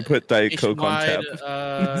 They put Diet Coke on tap.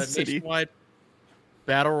 nationwide, City. nationwide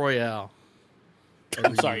battle royale. I'm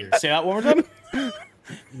every sorry. year. Say that one more time.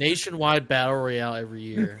 Nationwide battle royale every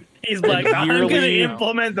year. He's like, I'm gonna Yearly-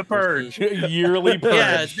 implement the purge. Yearly purge.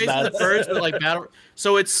 Yeah, it's basically the That's- first, but like battle.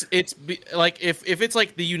 So like if it's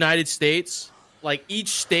like the United States, like each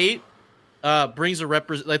state brings a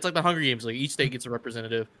It's like the Hunger Games. Like each state gets a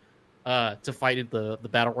representative to fight in the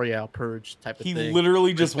battle royale purge type of He thing.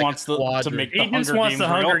 literally just like a wants to squadron. make the He just Hunger wants Games the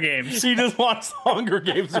real. Hunger Games. He just wants the Hunger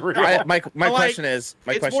Games real. My But, like, question is.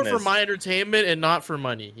 My it's question more for is. my entertainment and not for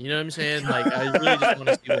money. You know what I'm saying? Like I really just want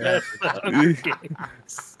to see what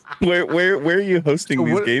happens. Where are you hosting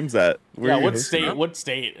these What- games at? Where Yeah, are you what hosting state? them? What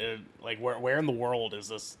state? Like where in the world is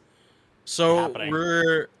this? So happening?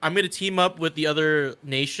 I'm gonna team up with the other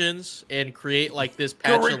nations and create like this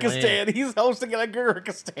patch of land. Gurikistan. He's hosting it at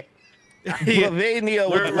Gurikistan. Slovenia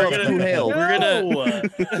We're would love gonna- to hail. We're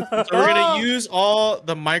gonna use all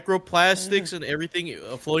the microplastics and everything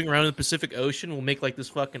floating around in the Pacific Ocean. We'll make like this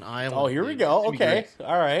fucking island. Oh, here we dude. go. It's gonna be Okay. great.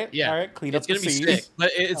 All right. Yeah. All right. Clean It's up the gonna be seas. sick,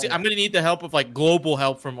 but I'm gonna need the help of like global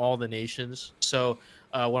help from all the nations. So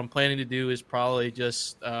what I'm planning to do is probably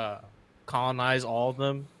just colonize all of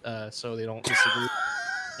them, so they don't disagree.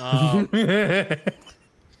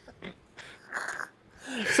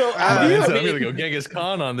 So I'm have gonna you, go Genghis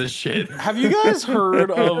Khan on this shit. have you guys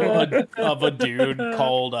heard of a dude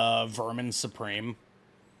called Vermin Supreme?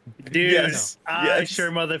 Dude, Yes. I Yes.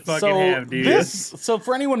 sure motherfucking So have, dude. so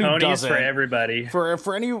for anyone who Tony's doesn't, for everybody. for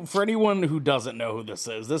anyone who doesn't know who this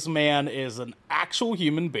is, this man is an actual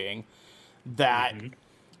human being that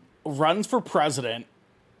runs for president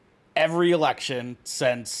every election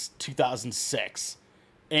since 2006,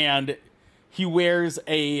 and he wears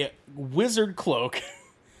a wizard cloak,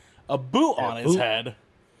 a boot on his head,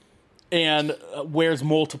 and wears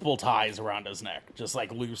multiple ties around his neck, just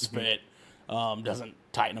like loose fit. Doesn't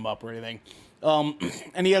tighten them up or anything.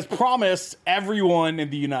 And he has promised everyone in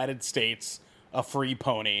the United States a free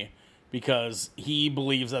pony because he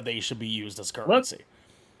believes that they should be used as currency.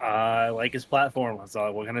 I like his platform. That's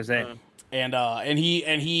all. What can I say? And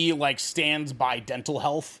he like stands by dental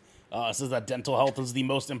health. Says that dental health is the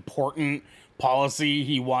most important policy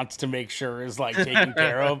he wants to make sure is like taken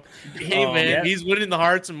care of. Hey man, yeah. he's winning the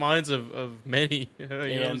hearts and minds of many. You know what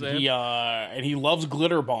I'm And saying? he loves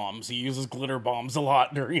glitter bombs. He uses glitter bombs a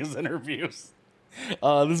lot during his interviews.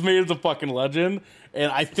 This man is a fucking legend,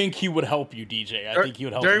 and I think he would help you, DJ. I think he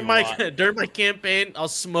would help during you my a lot. during my campaign. I'll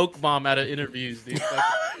smoke bomb out of interviews, dude.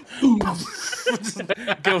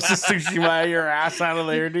 Ghost of Tsushima, your ass out of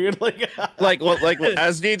there, dude. Like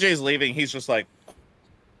as DJ's leaving, he's just like,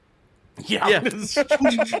 yeah. Yeah.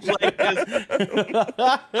 Like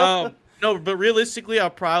this. No, but realistically, I'll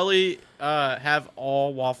probably have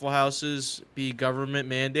all Waffle Houses be government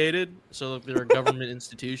mandated, so that they're a government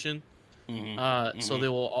institution. So they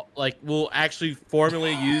will will actually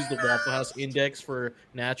formally use the Waffle House Index for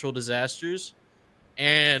natural disasters,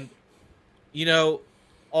 and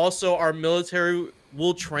also our military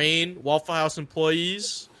will train Waffle House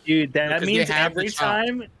employees. Dude, that Because they means have the every job.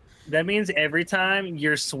 time. That means every time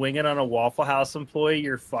you're swinging on a Waffle House employee,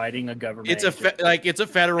 you're fighting a government. It's a agent. it's a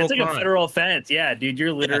federal It's like crime. a federal offense. Yeah, dude,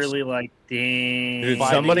 you're literally like, dang. dude,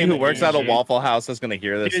 Fighting somebody who an works at a agent. Waffle House is gonna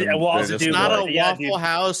hear this. Dude, and well, they're also, just dude, It's not like, a Yeah, Waffle dude.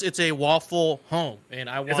 House. It's a Waffle home, and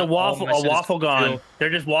I want It's a all my citizens waffle to gon. feel- They're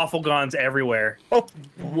just waffle gons everywhere.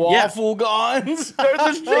 Waffle guns. they're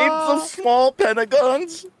the shapes of small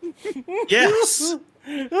pentagons. Yes,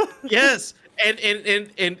 yes, and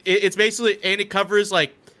it's basically it covers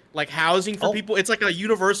like housing for people. It's like a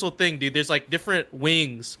universal thing, dude. There's like different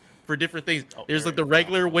wings for different things. There's like the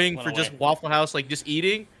regular wing Went for just away. Waffle House, like just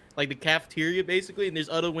eating, like the cafeteria basically, and there's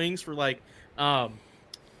other wings for like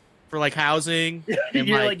housing. And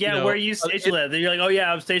You're like, yeah, where are you it- stationed at? You're like, oh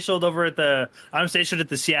yeah, I'm stationed at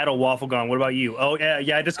the Seattle Waffle Gon. What about you? Oh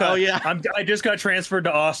yeah, I just got I just got transferred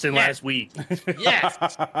to Austin Yeah. last week. Yes,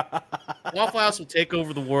 Waffle House will take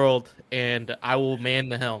over the world, and I will man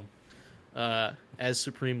the helm as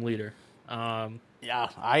supreme leader. Yeah,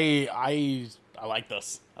 I like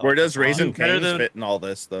this. I Where like does this a lot. Raisin Better Cane's than- fit in all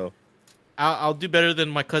this, though? I'll do better than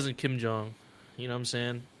my cousin Kim Jong. You know what I'm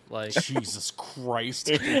saying? Like, Jesus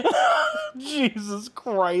Christ. Jesus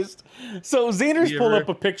Christ. So Xander's You pulled ever- up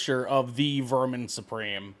a picture of the Vermin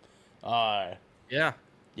Supreme. yeah,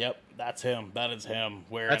 Yep, that's him. That is him.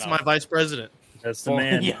 that's my vice president. That's the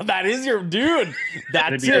man. Yeah, that is your dude.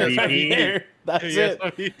 That's Gonna it. be Right VP. there. That's Yes, it.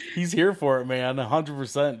 I mean, He's here for it, man.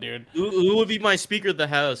 100%, dude. who would be my Speaker of the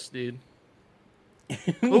House, dude?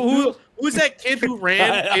 Who's that kid who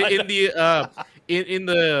ran in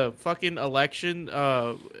the fucking election?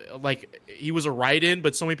 Like he was a write-in,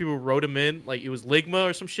 but so many people wrote him in. Like it was Ligma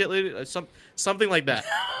or some shit, something like that.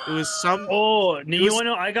 It was some. Oh, It you was- want to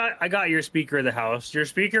know? I got your Speaker of the House. Your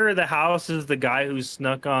Speaker of the House is the guy who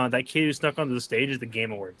snuck on that kid who snuck onto the stage at the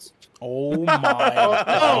Game Awards. Oh my Oh,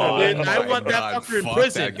 god. man, I my want that God, fucker in fuck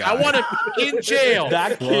prison. that guy. I want him in jail.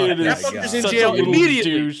 That kid That is fucker's in such jail a little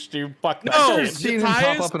immediately. douche, dude. Fuck that No, shit. I've seen him pop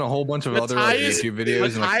Matthias- up in a whole bunch of other Matthias- YouTube videos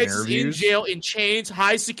and like Matthias is in interviews. jail in chains,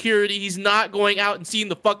 high security. He's not going out and seeing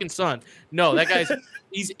the fucking sun. No, that guy's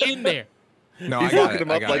he's in there. No, He's I got locking it.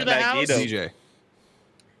 him I up got like it. the house. Magneto. DJ.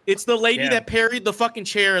 It's the lady Yeah. that parried the fucking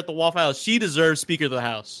chair at the Waffle House. She deserves Speaker of the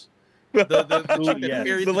House. The chick that yes.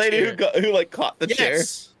 parried The lady chair. who like caught the chair.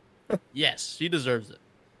 Yes. Yes, she deserves it.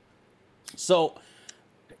 So,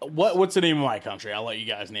 what's the name of my country? I'll let you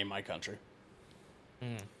guys name my country.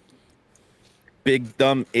 Big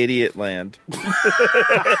dumb idiot land.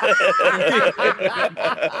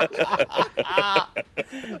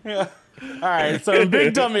 All right, so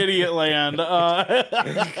big dumb idiot land.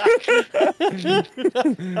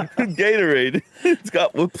 Gatorade. It's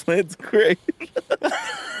got what plants great.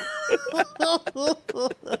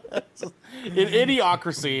 In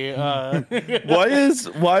Idiocracy,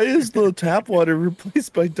 Why is the tap water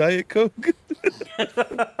replaced by Diet Coke?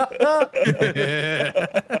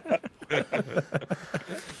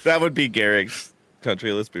 That would be Garrick's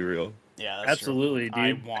country. Let's be real. yeah, that's Absolutely, true.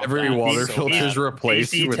 I dude. want Every that water so filter is bad.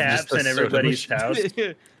 replaced AC with taps just a in soda everybody's machine.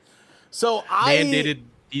 house. So Mandated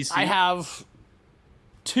DC. I have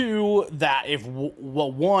two that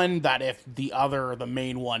one that if the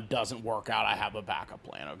main one doesn't work out, I have a backup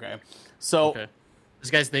plan. Okay, so Okay. This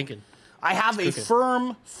guy's thinking. I have a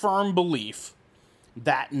cooking. firm belief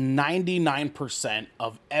that 99%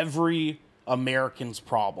 of every American's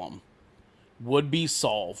problem would be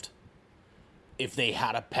solved if they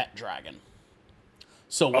had a pet dragon.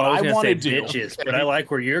 So what I was I gonna want say to do, bitches, but I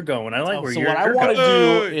like where you're going. I like where so you're what I going. want to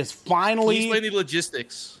do is Can you finally. explain the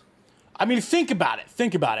logistics? I mean, think about it,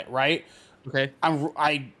 right? Okay.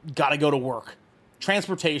 I gotta go to work.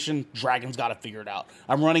 Transportation, dragon's gotta figure it out.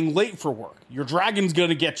 I'm running late for work. Your dragon's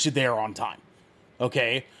gonna get you there on time.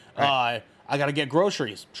 Okay? Right. I gotta get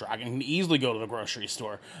groceries. Dragon can easily go to the grocery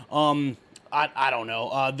store. I don't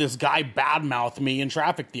know. This guy badmouthed me in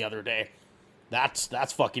traffic the other day. That's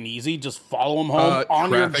fucking easy. Just follow him home on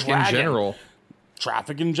your Traffic dragon. in general.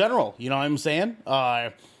 Traffic in general. You know what I'm saying?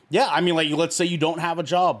 Yeah, I mean, like, let's say you don't have a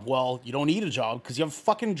job. Well, you don't need a job because you have a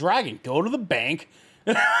fucking dragon. Go to the bank.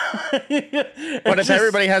 But if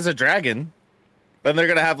everybody has a dragon, then they're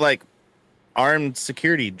gonna have like armed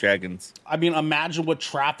security dragons. I mean, imagine what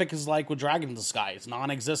traffic is like with dragons in the sky. It's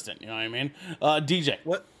non-existent. You know what I mean? DJ,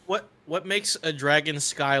 What makes a dragon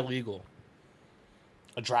sky legal?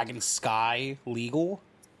 a dragon sky legal?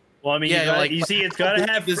 Well, I mean, Yeah, you see, it's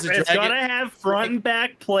gotta have Does the it's dragon- gotta have front and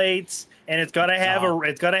back plates, and it's gotta have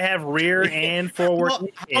it's gotta have rear and forward. Well,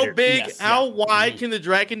 how indicator. big, Yes, how yeah. wide can the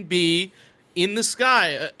dragon be in the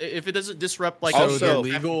sky if it doesn't disrupt like So Also-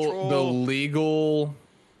 the control, legal like,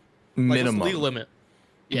 what's minimum, the legal limit?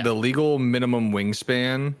 Yeah, the legal minimum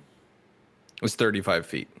wingspan was 35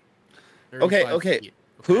 feet. 35 Okay. feet.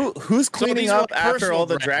 Who's cleaning these are up after personal all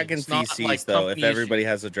the dragon dragons, not, feces like, though? If company everybody issues.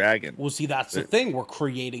 has a dragon, Well, see, that's the thing. We're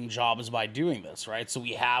creating jobs by doing this, right? So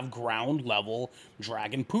we have ground level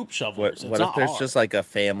dragon poop shovelers. what It's if not there's hard. just like a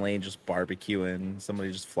family just barbecuing?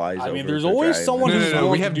 Somebody just flies. I mean, over there's the always dragon. someone No, who's no, no.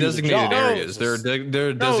 willing We to have do the designated job. areas. There are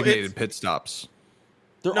designated it's- pit stops.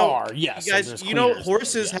 There No, are, yes. You and guys, there's you know, cleaners,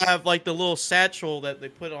 horses yes. have like the little satchel that they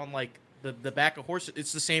put on like the back of horses.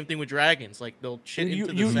 It's the same thing with dragons. Like they'll shit You,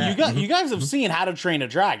 into you, the sack. you guys have seen How to Train a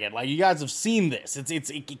Dragon. Like, you guys have seen this.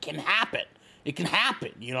 It can happen. It can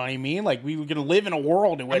happen. You know what I mean? Like, we're gonna live in a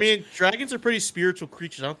world in which I mean, dragons are pretty spiritual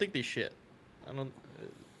creatures. I don't think they shit. I don't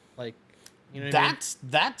like. You know what I mean?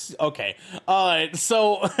 that's okay.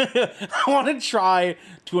 So I want to try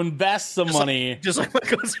to invest some money. Just like what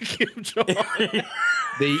goes to Kim Jong.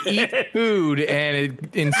 They eat food, and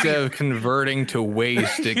instead of converting to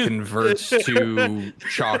waste, it converts to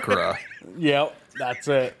chakra. Yep, that's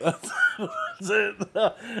it. That's it.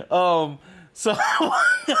 So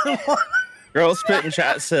Girl Spit in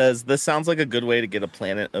chat says this sounds like a good way to get a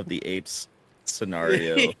Planet of the Apes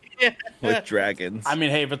scenario with dragons. I mean,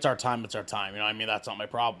 hey, if it's our time, it's our time. You know what I mean? That's not my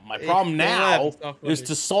problem. My problem now it's not funny. is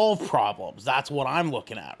to solve problems. That's what I'm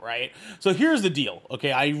looking at, right? So here's the deal.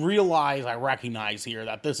 Okay, I recognize here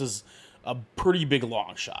that this is a pretty big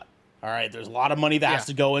long shot. All right, there's a lot of money that has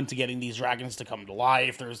to go into getting these dragons to come to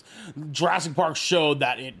life. There's Jurassic Park showed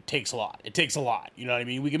that it takes a lot. It takes a lot. You know what I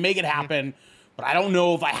mean? We can make it happen, but I don't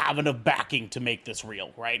know if I have enough backing to make this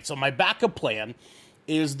real, right? So my backup plan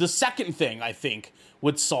is the second thing I think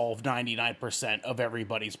would solve 99% of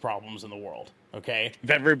everybody's problems in the world. Okay? Give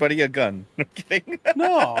everybody a gun. I'm kidding.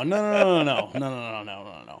 No.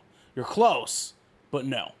 You're close, but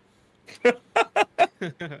no.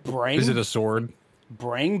 Is it a sword?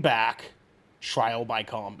 Bring back trial by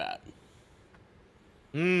combat.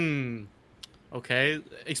 Okay,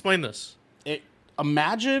 explain this.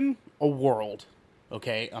 Imagine a world,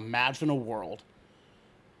 okay? Imagine a world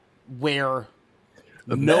where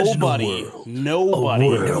nobody,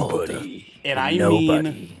 and I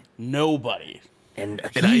mean nobody, And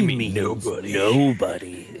I mean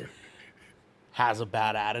nobody has a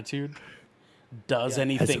bad attitude, does has a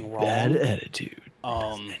anything bad wrong, attitude.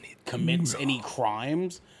 commits any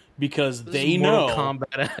crimes, because This they is Mortal know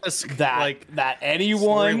Kombat-esque, that like that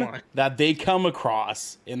anyone storyline. that they come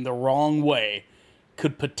across in the wrong way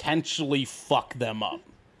could potentially fuck them up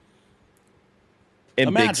In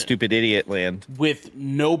Imagine. big stupid idiot land. with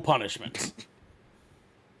no punishment.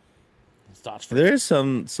 Thoughts for There is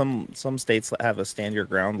some states that have a stand your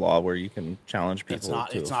ground law where you can challenge people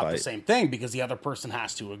to it's a not fight. the same thing because the other person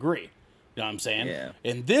has to agree. You know what I'm saying? Yeah.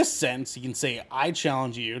 In this sense, you can say, I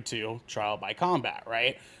challenge you to trial by combat,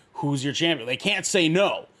 right? Who's your champion? They can't say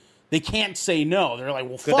no. They can't say no. They're like,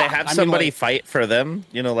 well, Could fuck. they have I mean, somebody like- fight for them?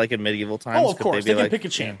 You know, like in medieval times. Oh, of Could course. be They can like, pick a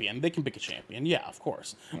champion. They can pick a champion. Yeah, of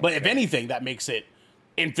course. But if anything, that makes it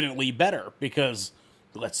infinitely better because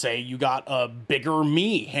let's say you got a bigger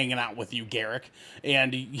me hanging out with you, Garrick,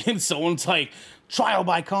 and someone's like, trial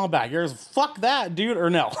by combat. You're just, fuck that, dude, or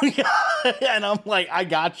no. And I'm like, I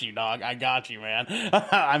got you, dog. I got you, man.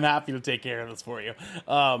 I'm happy to take care of this for you.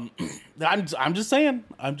 I'm just saying.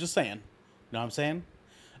 I'm just saying. You know what I'm saying?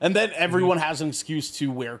 And then everyone has an excuse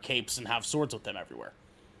to wear capes and have swords with them everywhere.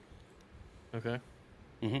 okay.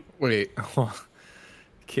 Wait.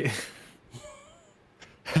 Okay.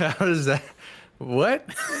 How does that? What?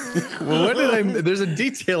 Well, what did I? There's a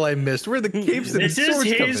detail I missed. Where are the capes and This is swords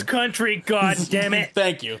his coming? country, god damn it.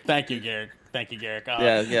 Thank you, Garrick. Thank you, Garrick.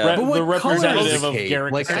 Yeah. But what the color is representative the of cape?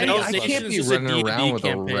 Garrick. Like, I I, know I can't Nations be is a running D&D around with a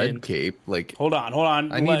campaign. red cape. Like, Hold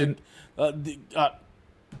on. I need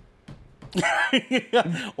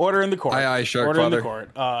Order in the court. Aye, aye, Shark Order in the Father.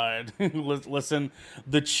 court. Listen,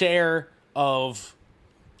 the chair of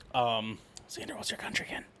Xander, what's your country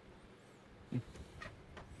again?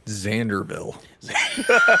 Xanderville.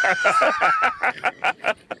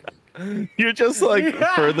 You're just like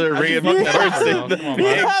further reinforcing the Come on,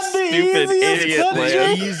 big man. stupid idiot country.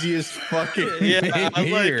 land. Easiest fucking Yeah, name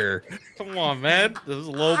I'm like- here. Come on, man. This is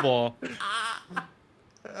low ball.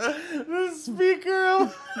 The Speaker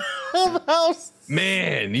of House.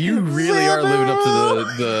 Man, you really are living up to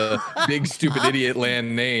the big stupid idiot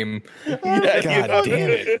land name. God damn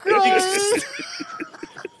it. Christ.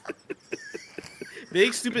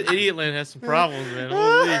 Big stupid idiot land has some problems, man.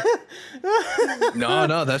 Holy.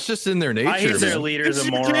 No, that's just in their nature. I hate their man. leader's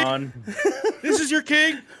a moron. This is your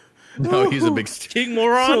king, No, he's a big king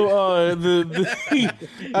moron. So,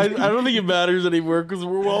 I don't think it matters anymore because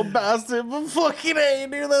we're well past it, but fucking hey,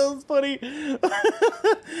 dude, that was funny.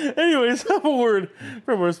 Anyways, have a word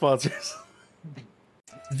from our sponsors.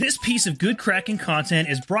 This piece of good cracking content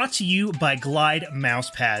is brought to you by Glide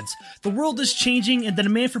Mousepads. The world is changing and the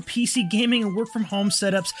demand for PC gaming and work from home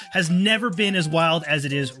setups has never been as wild as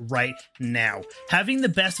it is right now. Having the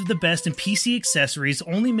best of the best in PC accessories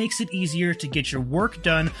only makes it easier to get your work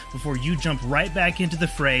done before you jump right back into the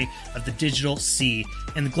fray of the digital sea.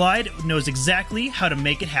 And Glide knows exactly how to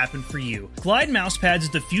make it happen for you. Glide Mousepads is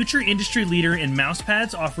the future industry leader in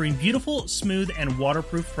mousepads, offering beautiful, smooth, and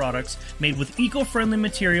waterproof products made with eco-friendly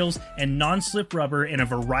materials and non-slip rubber in a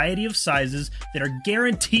variety of sizes that are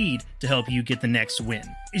guaranteed to help you get the next win.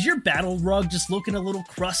 Is your battle rug just looking a little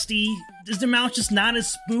crusty? Is the mouse just not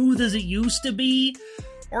as smooth as it used to be?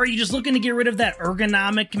 Or are you just looking to get rid of that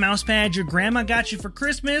ergonomic mousepad your grandma got you for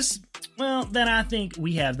Christmas? Well, then I think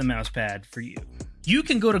we have the mousepad for you. You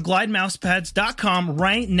can go to glidemousepads.com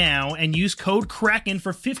right now and use code Kraken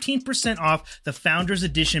for 15% off the Founders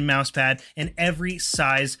Edition mousepad in every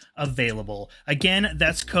size available. Again,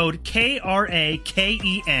 that's code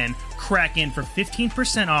KRAKEN, Kraken, for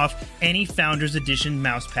 15% off any Founders Edition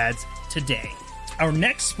mousepads today. Our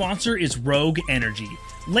next sponsor is Rogue Energy.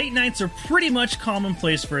 Late nights are pretty much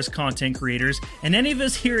commonplace for us content creators, and any of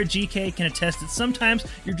us here at GK can attest that sometimes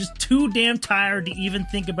you're just too damn tired to even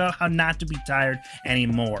think about how not to be tired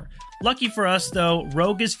anymore. Lucky for us, though,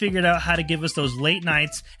 Rogue has figured out how to give us those late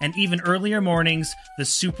nights and even earlier mornings the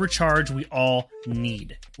supercharge we all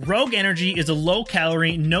need. Rogue Energy is a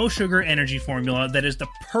low-calorie, no-sugar energy formula that is the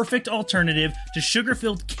perfect alternative to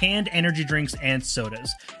sugar-filled canned energy drinks and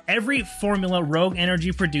sodas. Every formula Rogue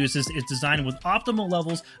Energy produces is designed with optimal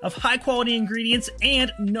levels of high-quality ingredients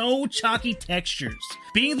and no chalky textures.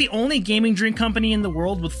 Being the only gaming drink company in the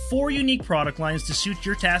world with 4 unique product lines to suit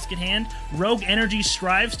your task at hand, Rogue Energy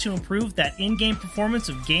strives to improve that in-game performance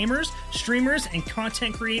of gamers, streamers, and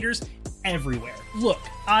content creators everywhere. Look,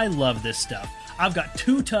 I love this stuff. I've got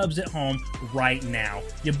 2 tubs at home right now.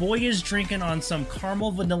 Your boy is drinking on some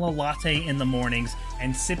caramel vanilla latte in the mornings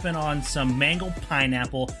and sipping on some mango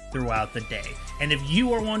pineapple throughout the day. And if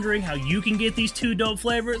you are wondering how you can get these 2 dope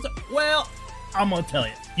flavors, well, I'm gonna tell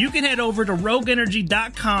you. You can head over to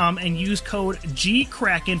rogueenergy.com and use code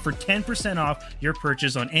GKRAKEN for 10% off your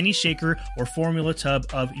purchase on any shaker or formula tub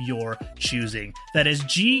of your choosing. That is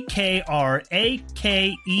GKRAKEN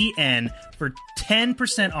for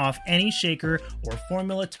 10% off any shaker or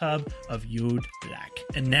formula tub of you'd like.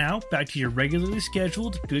 And now, back to your regularly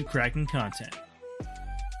scheduled Good Kraken content.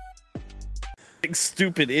 Big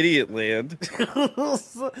stupid idiot land.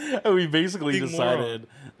 We basically Big decided,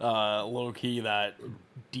 low key, that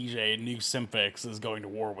DJ New Simfix is going to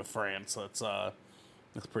war with France. That's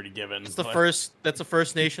pretty given. That's the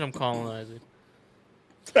first nation I'm colonizing.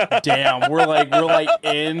 Damn, we're like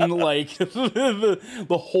in like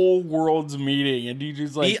the whole world's meeting, and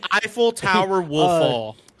DJ's like, The Eiffel Tower will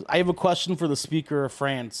fall. I have a question for the Speaker of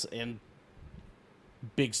France, and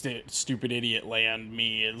big stupid idiot land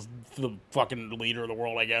me is the fucking leader of the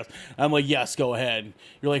world, I guess. I'm like, yes, go ahead.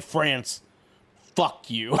 You're like, France, fuck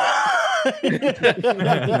you. No,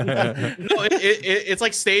 it's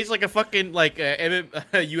like staged like a fucking like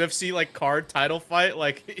UFC like card title fight.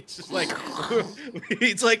 Like it's just like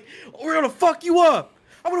it's like we're gonna fuck you up.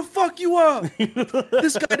 I'm gonna fuck you up.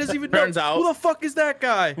 This guy doesn't even know. Turns out- Who the fuck is that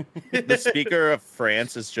guy? The Speaker of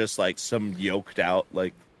France is just like some yoked out,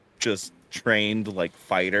 like just trained like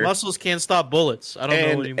fighter. Muscles can't stop bullets. I don't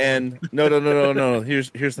know anymore. And no.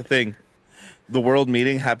 Here's the thing. The world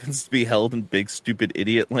meeting happens to be held in big stupid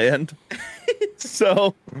idiot land.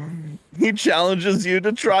 So he challenges you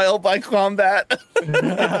to trial by combat. We'll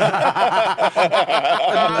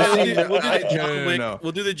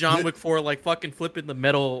do the John Wick 4 like fucking flipping the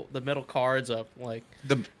metal cards up like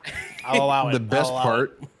I'll allow it. The best I'll allow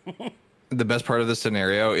part the best part of the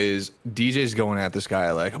scenario is DJ's going at this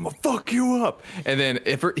guy like, I'm gonna fuck you up, and then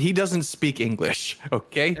if he doesn't speak English,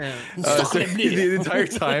 okay, so the entire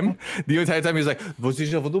time he's like, I will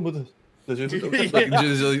shove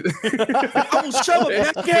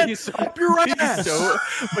it back in. Up your ass.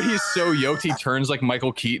 But he's so yoked he turns like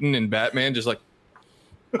Michael Keaton in Batman, just like,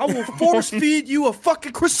 I will force feed you a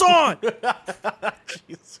fucking croissant.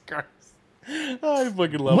 Jesus Christ. I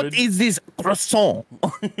fucking love What it. is this croissant?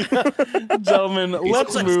 Gentlemen,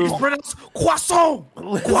 let's move. It's pronounced croissant.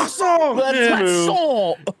 Croissant. Let's move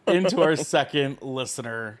Croissant. into our second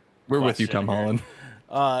listener. we're with you, question Tom here.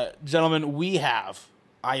 Holland. Gentlemen, we have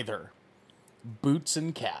either Boots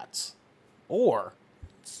and Cats or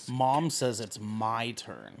Mom Says It's My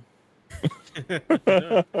Turn.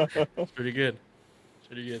 It's pretty good. It's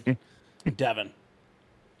pretty good. Devin.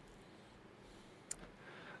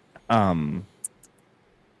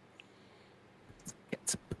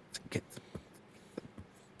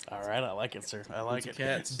 All right, I like it, sir. I like it.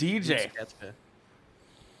 Cats. DJ. Cats,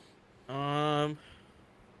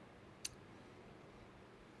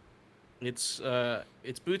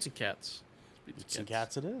 it's Boots and Cats. Boots and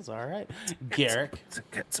Cats it is. All right. Garrick.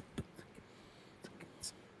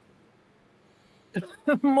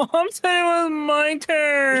 Mom said it was my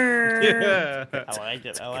turn. Yeah. I like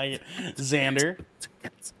it. I like it. Xander.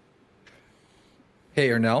 Hey,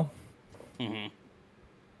 Ernell. Mm-hmm.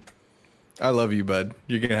 I love you, bud.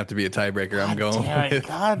 You're gonna have to be a tiebreaker. I'm going. Damn it. with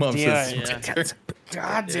God Mom damn Says it. My Turn.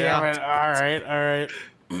 God damn it. All right. All right.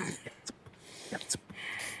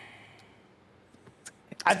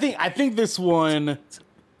 I think this one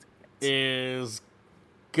is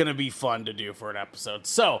gonna be fun to do for an episode.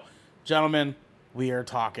 So, gentlemen, we are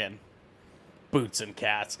talking Boots and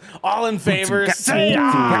Cats. All in favor, say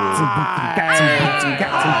aye.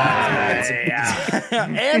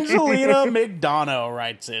 Angelina McDonough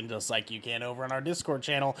writes in, just like you can over on our Discord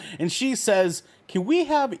channel, and she says, can we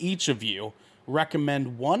have each of you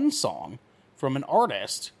recommend one song from an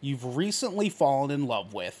artist you've recently fallen in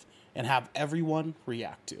love with and have everyone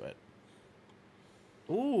react to it?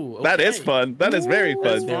 Ooh, okay. That is fun. That is very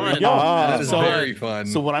That's fun. fun. That is So- very fun.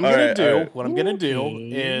 So what I'm All gonna right, do, all right. what I'm gonna do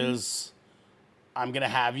is, I'm gonna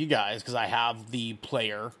have you guys, because I have the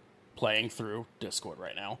player playing through Discord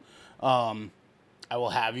right now. I will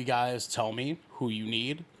have you guys tell me who you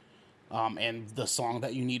need, and the song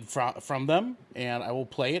that you need from them, and I will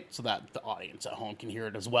play it so that the audience at home can hear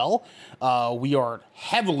it as well. We are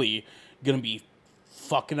heavily gonna be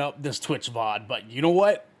fucking up this Twitch VOD, but you know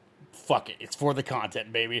what? Fuck it. It's for the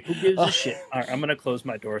content, baby. Who gives a shit? All right, I'm gonna close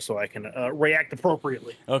my door so I can react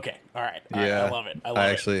appropriately. Okay. All right. yeah, I love it. I love it.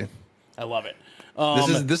 actually, I love it.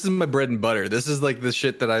 this is my bread and butter. This is like the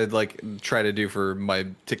shit that I like try to do for my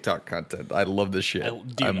TikTok content. I love this shit.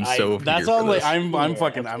 That's all. Like, I'm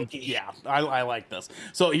fucking. I like this.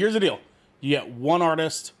 So here's the deal: you get one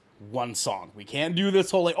artist, one song. We can't do this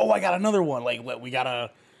whole like, oh, I got another one. Like, we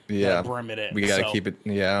gotta brim it in. We gotta keep it.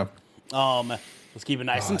 Yeah. Let's keep it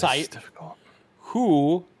nice and This is tight. difficult.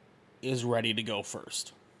 Who is ready to go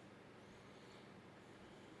first?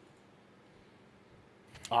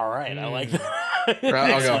 All right, I like that.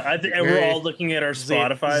 I'll go. I think we're all looking at our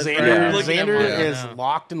Spotify. Xander Yeah. is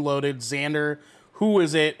locked and loaded. Xander, who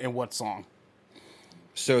is it and what song?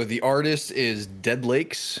 So the artist is Dead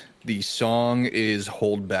Lakes. The song is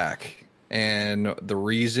Hold Back. And the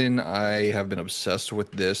reason I have been obsessed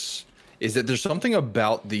with this is that there's something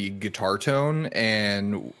about the guitar tone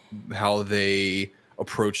and how they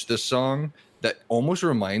approach this song that almost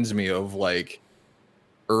reminds me of like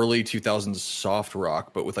early 2000s soft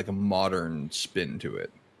rock, but with like a modern spin to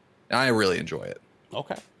it. And I really enjoy it.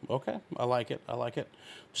 Okay, I like it.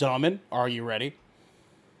 Gentlemen, are you ready?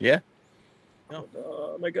 Yeah.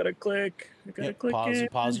 I gotta click. Yep,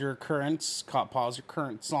 pause your current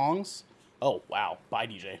songs. Oh wow, bye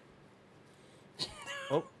DJ.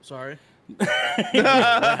 Oh, sorry.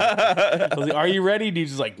 I was like, are you ready?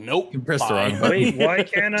 DJ's like, nope. You pressed the bye. wrong button. Wait, why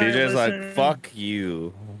can't I? DJ's listen? like, fuck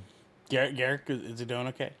you. Garrick, is it doing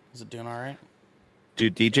okay? Is it doing all right?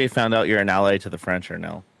 Dude, DJ found out you're an ally to the French or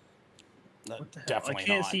no? Definitely I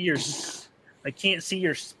can't not. see your. I can't see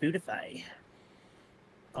your Spotify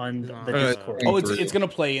on the No. Discord. Oh, it's gonna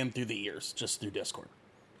play in through the ears, just through Discord.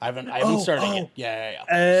 I haven't started it. Yeah.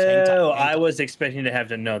 Hang tight, Oh, hang I tight. was expecting to have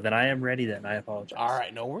to know. Then I am ready. Then I apologize. All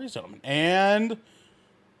right, no worries, gentlemen. And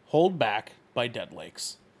Hold Back by Dead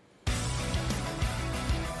Lakes. You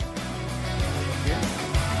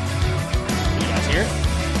guys hear it?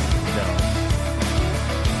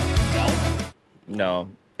 No.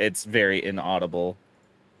 It's very inaudible.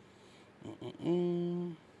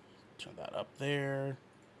 Turn that up there.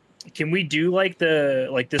 Can we do like the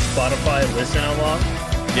Spotify listen along?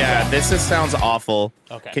 Yeah, this just sounds awful.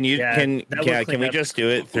 Okay. Can you Yeah, can that would can clean we up. just do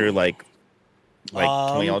it through like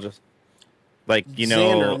can we all just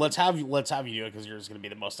Xander, let's have you do it because yours is going to be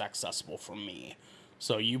the most accessible for me.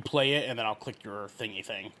 So you play it, and then I'll click your thingy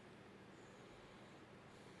thing.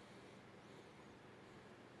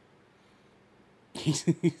 He's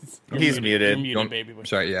You're muted. muted, baby.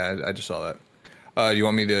 Sorry, yeah, I just saw that. You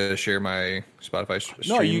want me to share my Spotify stream?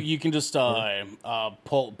 No, you can just pull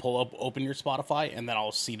up, open your Spotify, and then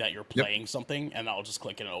I'll see that you're playing something, and I'll just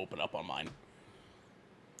click it and open up on mine.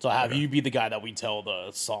 So I'll have you be the guy that we tell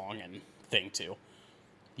the song and thing to.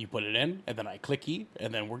 You put it in, and then I click E,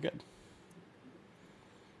 and then we're good.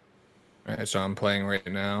 All right, so I'm playing right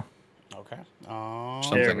now. Okay.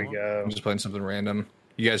 There we go. I'm just playing something random.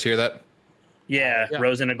 You guys hear that? Yeah,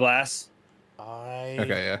 Rose in a Glass. I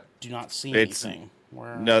Yeah. do not see It's- anything.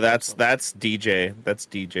 Where, No, that's DJ. That's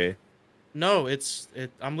DJ. No,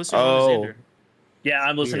 I'm listening Oh. to Xander. Yeah,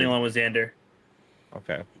 I'm listening Weird. along with Xander.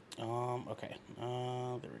 Okay. Okay.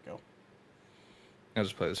 There we go. I'll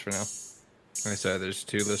just play this for now. Like I said, there's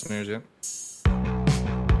 2 listeners. Yep.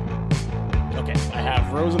 Okay, I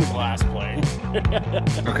have Rose in a Glass playing.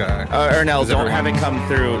 Okay. Ernell, Is don't everyone- have it come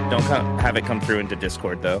through. Have it come through into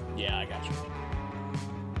Discord though. Yeah, I got you.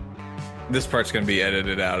 This part's gonna be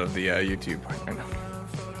edited out of the YouTube. I know.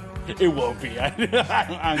 It won't be. I don't got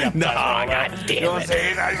time for all that. You know what I'm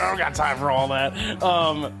saying? I don't got time for all that.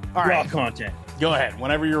 All Raw right, content. go ahead.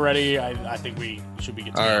 Whenever you're ready, I think we should be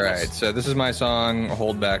good to All go. right, so this is my song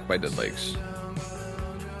 "Hold Back" by Dead Lakes.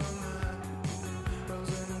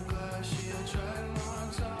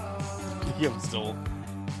 Yeah, still.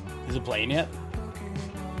 Is it playing yet?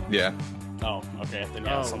 Yeah. Oh, okay. Then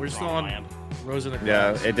yeah, Oh, we're something's still wrong on my end. Rose in the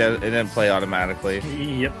Yeah, Glass. it didn't play automatically.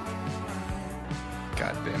 Yep.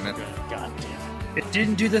 God damn it. God damn It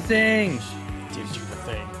didn't do the thing. it. Did do the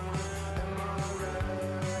thing.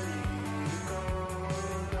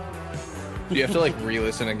 Do you have to like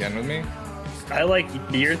re-listen again with me? I like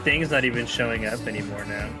your thing's not even showing up anymore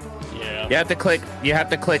now. Yeah. You have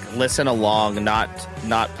to click listen along, not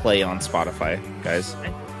play on Spotify, guys.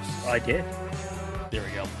 Oh, I did. There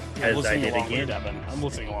we go. As I'm listening I did along again. with Devin. I'm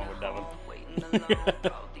listening along with Devin.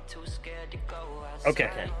 Okay.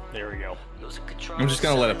 Okay, there we go. I'm just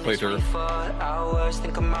gonna let it play through. Hours,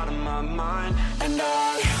 think I'm out of my mind. And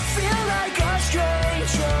I feel like a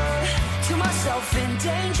stranger to myself in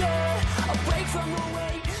danger. A break from the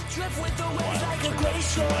weight, drift with the waves like a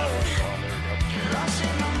glacier. Lost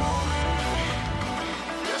in the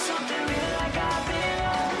moment. Feel something real like I've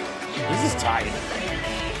been. This is tight.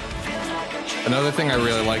 Another thing I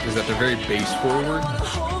really like is that they're very bass forward.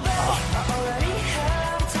 Hold back. I already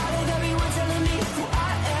have. Tired of everyone telling me who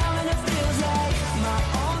I am, and it feels like my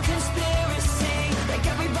own conspiracy. Like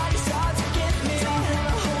everybody's out to get me. Don't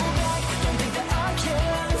wanna hold back. Don't think that I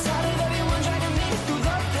can. Tired of everyone dragging me through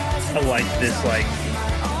the past. I like this like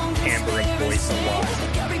timbre of voice a lot.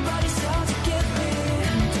 Like everybody's out to get me.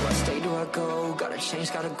 Do I stay? Do I go? Gotta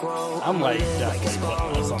change, gotta grow. I'm like definitely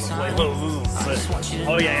putting this on the playlist. This is sick.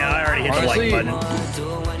 Oh yeah, I already hit Honestly- the like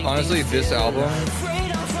button. Honestly, this album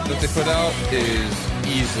that they put out is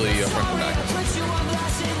easily a front to back.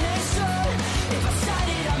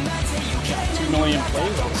 2 million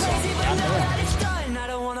plays on the song. God damn. It's done. I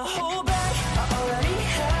don't wanna hold back. I already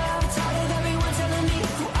have. Tired of everyone telling me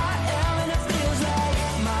who I am, and it feels like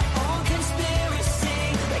my own conspiracy.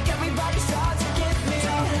 Like everybody's out to get me.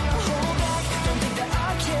 Don't wanna hold back. Don't think that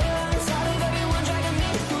I can. Tired of everyone dragging me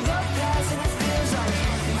through the past, and it feels like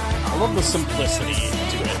my I love the simplicity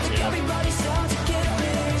to it, too. everybody's out to get me.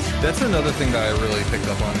 That's another thing that I really picked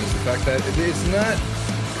up on is the fact that it's not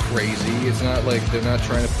crazy. It's not like they're not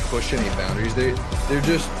trying to push any boundaries. They're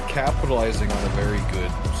just capitalizing on a very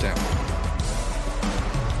good sound.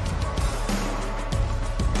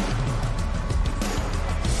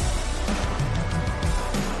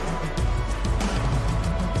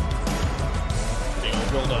 They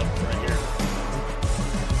build up right here.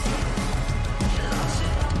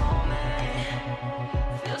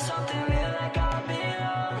 Feel something real like I've been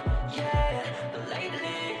on, yeah. But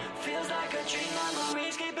lately, feels like a dream.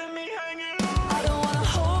 Memories keeping me hanging on. I don't wanna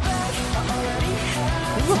hold back. I already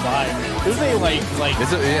have. This is a vibe. This is a like.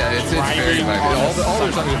 It's very Driving vibey. on the All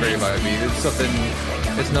their summer songs are very night.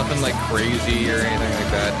 vibey. It's nothing like crazy or anything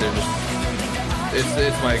like that. They're just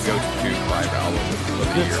it's my go-to vibe album of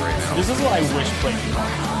the year right now. This is what I wish played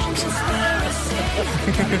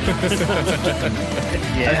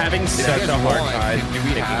I'm having such If you a guys hard want, time. do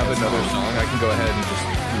we have another song? I can go ahead and just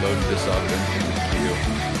load this up and give it to you.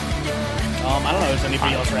 I don't know. Is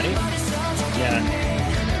anybody else ready? Yeah.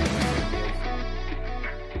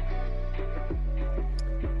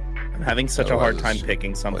 having such So a I hard was time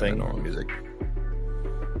picking playing something. the normal music.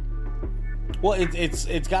 Well,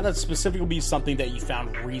 it's got to specifically be something that you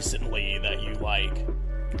found recently that you like.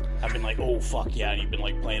 Have been like, oh fuck yeah, and you've been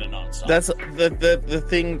like playing it nonstop. That's the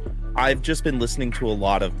thing. I've just been listening to a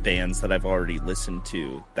lot of bands that I've already listened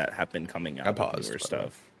to that have been coming out with newer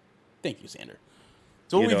stuff. Thank you, Sander.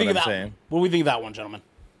 So what do we think of that one? What do we think of that one, gentlemen?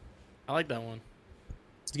 I like that one.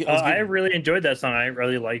 I really enjoyed that song. I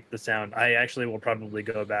really liked the sound. I actually will probably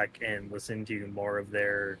go back and listen to more of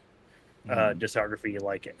their discography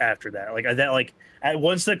like after that.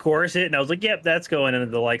 Once the chorus hit and I was like, yep, that's going into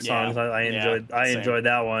the songs. I enjoyed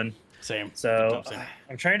that one. Same. So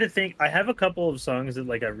I'm trying to think. I have a couple of songs that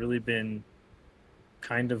I've really been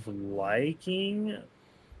kind of liking.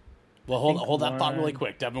 Well, hold that thought really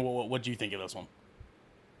quick. Devin, what do you think of this one?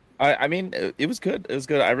 I mean, it was good. It was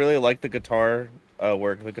good. I really like the guitar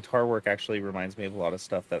work. The guitar work actually reminds me of a lot of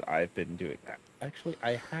stuff that I've been doing. Actually,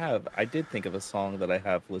 I did think of a song that I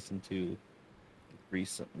have listened to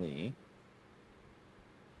recently.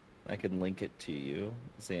 I can link it to you,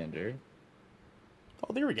 Xander.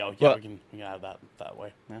 Oh, there we go. Yeah, we can have that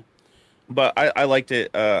way. Yeah. But I liked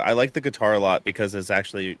it. I liked the guitar a lot because it's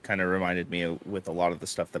actually kind of reminded me with a lot of the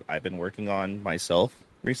stuff that I've been working on myself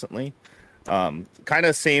recently. Kind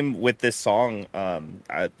of same with this song.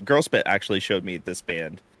 Girlspit actually showed me this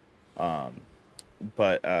band,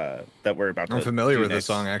 but that we're about to. I'm familiar with next. this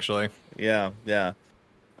song actually. Yeah.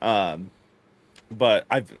 But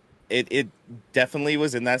it definitely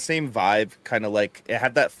was in that same vibe, kind of like it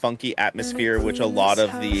had that funky atmosphere, which a lot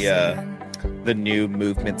of the new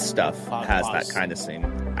movement stuff has that kind of same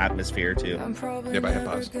atmosphere too. Yeah, by hip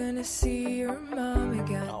pause.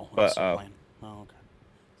 But okay.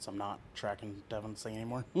 So I'm not tracking Devin's thing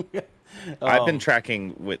anymore. I've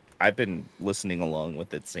been listening along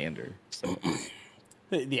with it, Xander. So.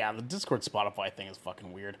 Yeah, the Discord Spotify thing is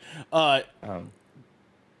fucking weird.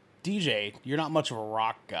 DJ, you're not much of a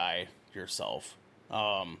rock guy yourself.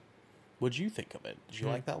 What'd you think of it? Did you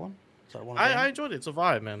like that one? I enjoyed it. It's a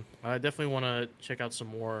vibe, man. I definitely want to check out some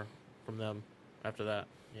more from them after that.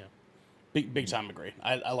 Yeah, big time agree.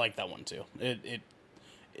 I like that one too.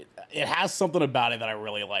 It has something about it that I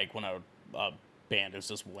really like when a band is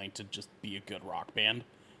just willing to just be a good rock band,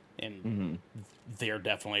 and they're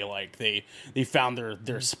definitely like they found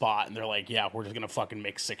their spot and they're like, yeah, we're just gonna fucking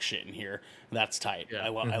make sick shit in here. That's tight. Yeah. I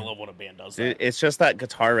love when a band does that. It's just that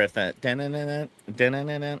guitar riff that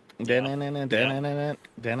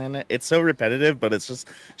it's so repetitive, but it's just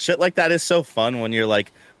shit like that is so fun when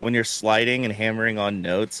you're sliding and hammering on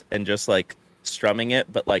notes and just like strumming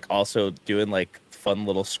it, but like also doing like fun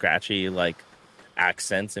little scratchy like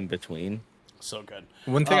accents in between. So good.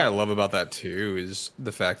 One thing I love about that too is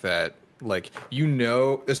the fact that like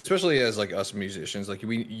especially as like us musicians, like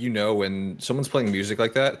when someone's playing music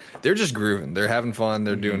like that, they're just grooving, they're having fun,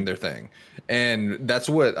 they're doing their thing, and that's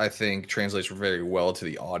what I think translates very well to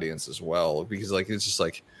the audience as well, because like it's just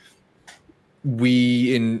like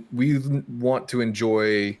we want to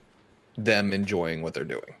enjoy them enjoying what they're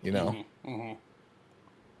doing, you know.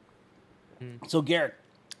 So Garrett,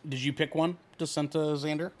 did you pick one to send to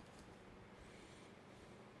Xander?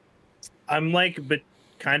 I'm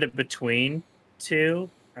kind of between two,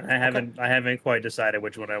 and I haven't quite decided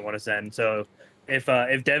which one I want to send. So if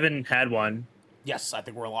Devin had one, yes, I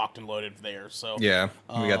think we're locked and loaded there. So yeah,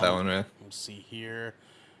 we got that one. Right? Let's see here.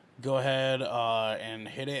 Go ahead and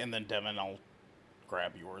hit it, and then Devin, I'll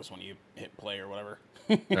grab yours when you hit play or whatever.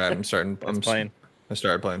 All right, I'm starting. playing. I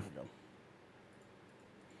started playing.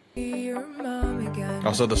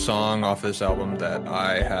 Also, the song off this album that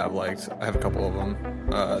I have liked, I have a couple of them.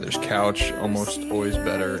 There's Couch, Almost Always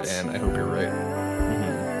Better, and I Hope You're Right.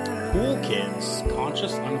 Cool Kids,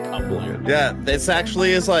 Conscious Uncoupling. Yeah, this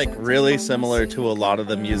actually is like really similar to a lot of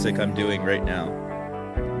the music I'm doing right now.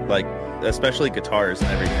 Like, especially guitars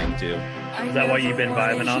and everything too. Is that why you've been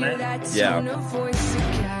vibing on it? Yeah.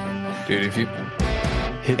 Dude, if you...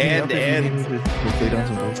 And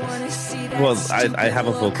well, I have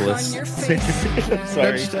a vocalist.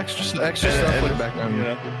 Sorry. Extra stuff in the background.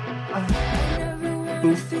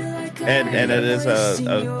 And it is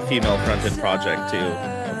a female fronted project too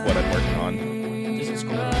of what I'm working on. This is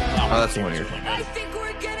cool. Oh, that's the one you're.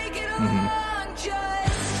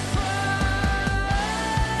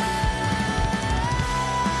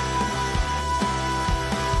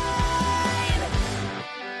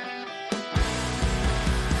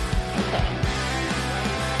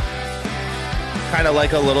 Kind of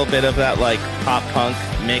like a little bit of that like pop punk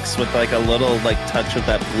mix with like a little like touch of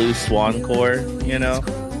that blue swan core, you know.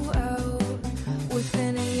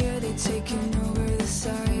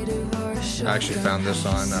 I actually found this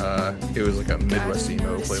on. It was like a Midwest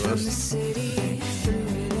emo playlist.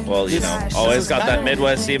 Well, you know, always got that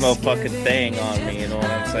Midwest emo fucking thing on me. You know what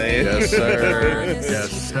I'm saying? Yes, sir.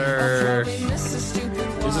 Yes, sir.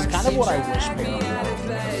 This is kind of what I wish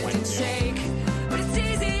Paramore went to.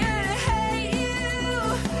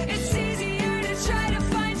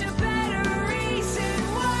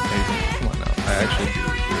 Come on now. I actually do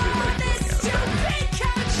really like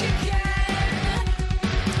looking at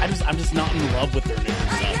it. I'm just not in love with their new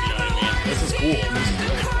stuff. You know what I mean? This is cool. This is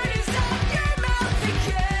really cool.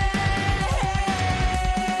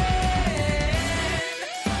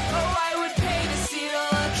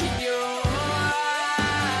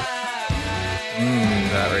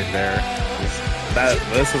 That right there.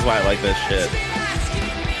 This is why I like this shit.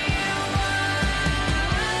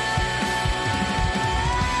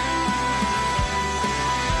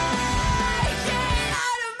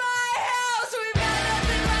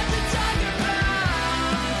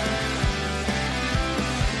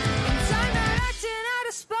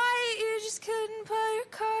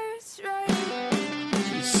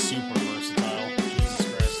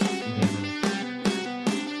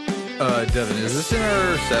 Devin, is this in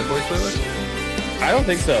our Sad Boys playlist? I don't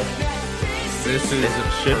think so. This is It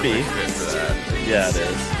should be. fit for that. Yeah, it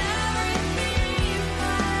is.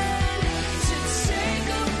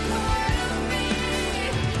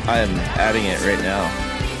 I am adding it right now.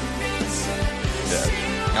 Yeah.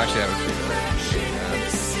 Actually, I haven't seen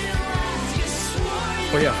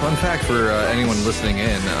that. Well, yeah, fun fact for anyone listening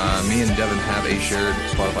in, me and Devin have a shared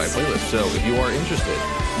Spotify playlist. So if you are interested,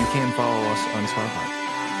 you can follow us on Spotify.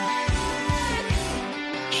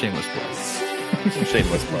 Shameless plug.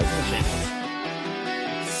 Shameless plug.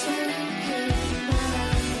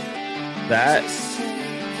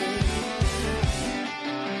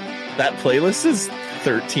 That playlist is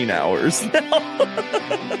 13 hours now.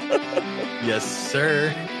 Yes,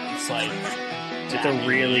 sir. It's like It's a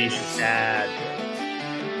really sad.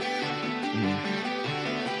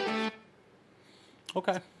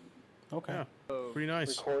 okay. Okay. Yeah. Pretty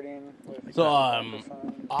nice. So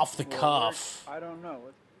off the cuff, I don't know.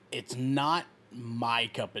 It's not my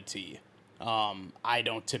cup of tea. I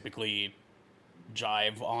don't typically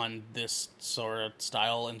jive on this sort of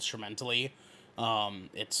style instrumentally.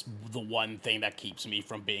 It's the one thing that keeps me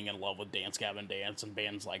from being in love with Dance Gavin Dance and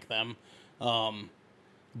bands like them.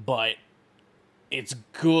 But it's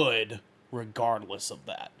good regardless of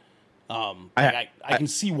that. I can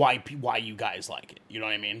see why you guys like it. You know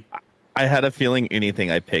what I mean? I had a feeling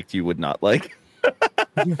anything I picked you would not like. No,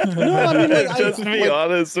 I mean, like, just to be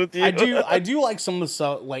honest with you, I do like some of the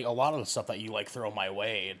stuff, like a lot of the stuff that you like throw my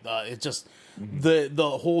way. It's just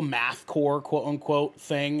the whole math core quote unquote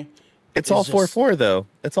thing. It's all 4/4 though.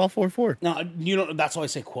 It's all 4/4. No, you know that's why I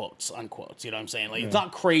say quotes, unquotes. You know what I'm saying? Like it's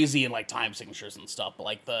not crazy and like time signatures and stuff, but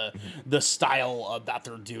like the style of that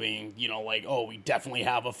they're doing. You know, like we definitely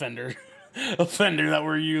have a Fender that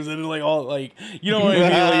we're using, like all like you know what I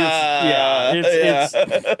mean? Like it's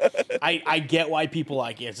I get why people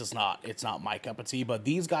like it. It's not my cup of tea. But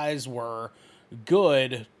these guys were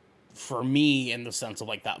good for me in the sense of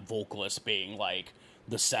like that vocalist being like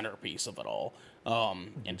the centerpiece of it all.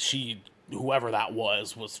 And whoever that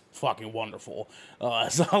was fucking wonderful.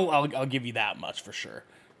 So I'll give you that much for sure.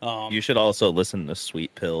 You should also listen to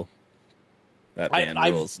Sweet Pill. That band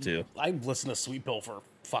rules too. I've listened to Sweet Pill for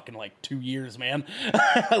fucking like 2 years, man.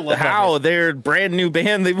 How? They're a brand new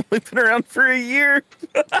band. They've only been around for a year.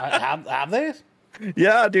 Have they?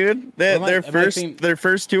 Yeah, dude. Their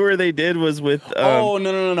first tour they did was with. No. I'm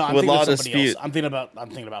with thinking Law of somebody Dispute. else. I'm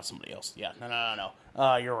thinking about somebody else. Yeah. No.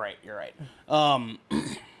 You're right.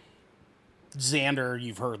 Xander,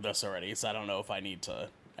 you've heard this already, so I don't know if I need to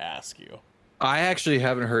ask you. I actually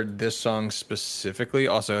haven't heard this song specifically.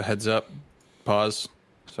 Also, heads up, pause.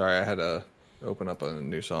 Sorry, I had to open up a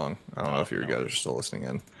new song. I don't know if you guys are still listening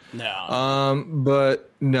in. No.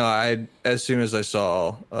 But no, as soon as I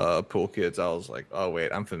saw Pool Kids, I was like, oh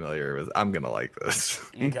wait, I'm gonna like this.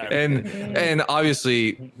 Okay. and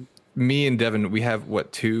obviously, me and Devin, we have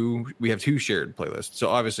two shared playlists. So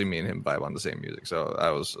obviously, me and him vibe on the same music. So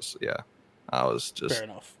I was just Fair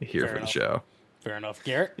enough. here for the show. Fair enough,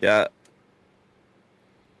 Garrett. Yeah.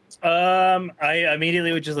 I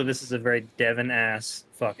immediately would just like, this is a very Devin ass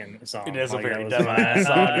fucking song. It is a Like, very that was Devin ass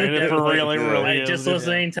song. It really is. Just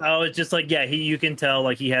listening to, I was just like, yeah, you can tell,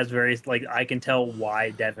 like, he has very, like, I can tell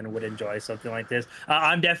why Devin would enjoy something like this.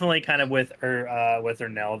 I'm definitely kind of with her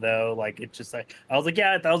Nell though. Like, it's just like, I was like,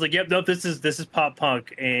 yep, nope, this is pop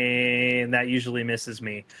punk, and that usually misses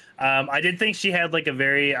me. I did think she had like a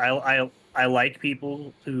very, I like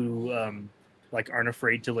people who like aren't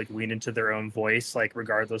afraid to like lean into their own voice, like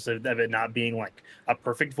regardless of it not being like a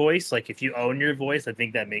perfect voice. Like if you own your voice, I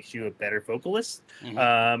think that makes you a better vocalist.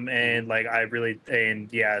 And like I really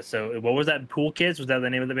so what was that? Pool Kids? Was that the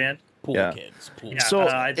name of the band? Pool Yeah. Kids. Pool. Yeah, So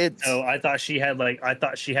I thought she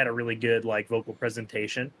had a really good like vocal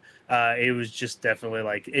presentation. It was just definitely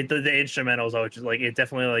like the instrumentals. I was just like it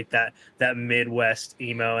definitely like that Midwest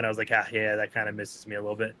emo, and I was like, yeah, that kind of misses me a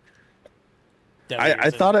little bit. I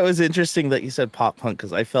thought it was interesting that you said pop punk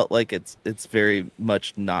because I felt like it's very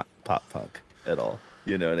much not pop punk at all.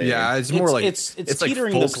 You know what I mean? Yeah, it's more like it's like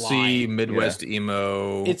teetering this folksy line. Midwest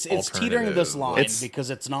emo. It's teetering this line It's- because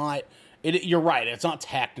it's not. You're right. It's not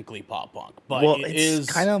technically pop punk, but Well, it it's is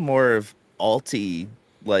kind of more of alty,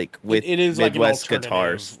 like with it is Midwest like an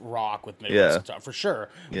guitars. rock with Midwest Yeah. guitar for sure.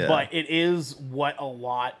 Yeah. But it is what a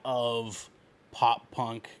lot of pop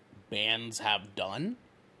punk bands have done.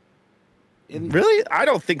 Really? I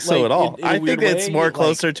don't think so Like, at all. in a I weird think it's way, more like-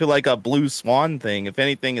 closer to like a Blue Swan thing. If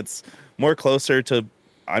anything, it's more closer to.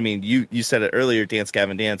 I mean, you said it earlier, Dance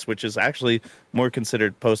Gavin Dance, which is actually more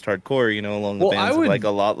considered post-hardcore. You know, along the Well, bands I would- of like a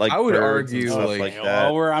lot like I would Birds and argue, stuff like- like that.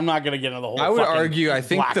 I'm not gonna get into the whole. I would fucking argue. I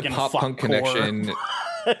think black the and pop fuck punk core. connection.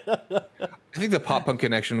 I think the pop punk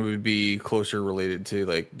connection would be closer related to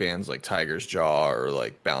like bands like Tiger's Jaw or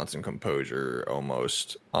like Balance and Composure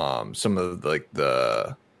almost. Some of like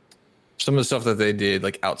the stuff that they did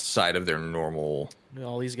like outside of their normal.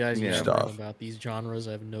 All these guys you Yeah. know about these genres,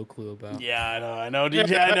 I have no clue about. Yeah, I know,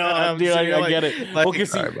 DJ. I know, dude. I get it. Like, Okay,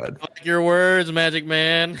 see, All right, bud. I like your words, Magic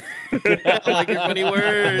Man. I like your funny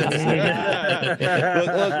words. Look,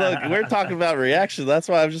 we're talking about reaction. That's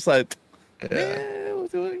why I'm just like, what do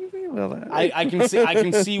you think about that? I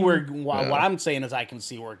can see where what I'm saying is I can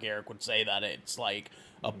see where Garrick would say that it's like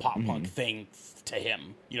a pop punk thing to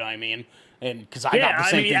him. You know what I mean? And because I got the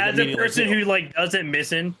same thing as a immediately, person too. who like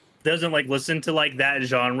doesn't like listen to like that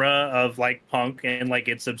genre of like punk and like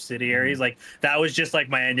its subsidiaries, like that was just like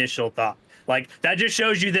my initial thought. Like that just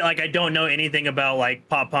shows you that like I don't know anything about like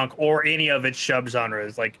pop punk or any of its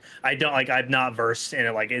subgenres. Like I don't like I'm not versed in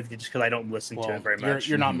it. Like it's just because I don't listen to it very much.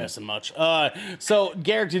 You're not missing much. So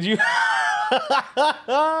Garrick, did you?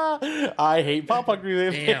 I hate pop punk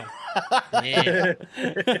music. Damn. Man.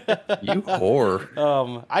 You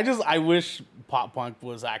whore. I wish pop punk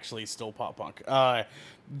was actually still pop punk.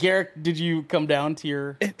 Garrick, did you come down to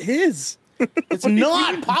your? It is. It's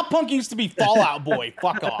not. Pop punk used to be Fall Out Boy.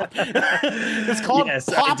 Fuck off. It's called Yes,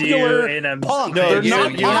 I popular do, and I'm punk. No, They're you,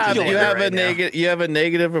 not you have popular. you have right a now. you have a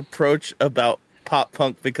negative approach about pop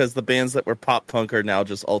punk because the bands that were pop punk are now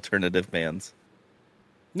just alternative bands.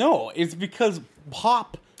 No, it's because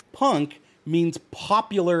pop punk means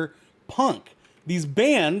popular punk. These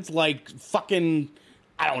bands like fucking,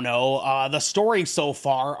 I don't know, The Story So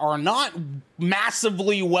Far are not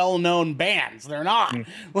massively well-known bands. They're not.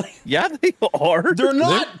 Like, Yeah, they are. they're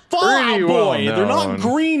not Fall Out pretty Boy. They're not well-known.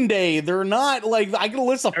 Green Day. They're not like I can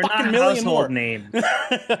list a They're fucking not million more. household name.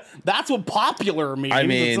 That's what popular means. I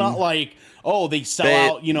mean, it's not like they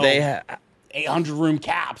sell out. You know, 800 room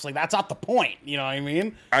caps. Like that's not the point. You know what I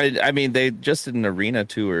mean? I mean, they just did an arena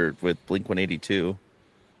tour with Blink-182.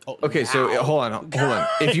 Oh, Okay, so wow. hold on.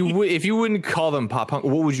 If you wouldn't call them pop punk,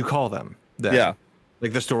 what would you call them? Then? Yeah.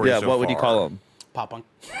 like the story. Yeah, so what would you far. call them? pop punk.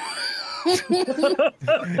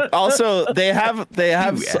 Also, they have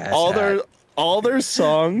You all their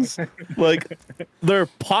songs, like their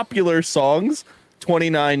popular songs,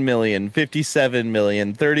 29 million, 57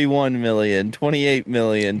 million, 31 million, 28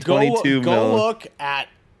 million, 22 Go million. look at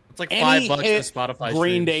It's like any $5 hit to Spotify. Green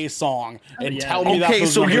streams. Day song and Yeah. tell me that Okay,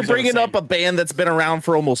 those so you're numbers are the bringing same. up a band that's been around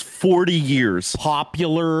for almost 40 years.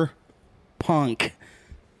 popular punk.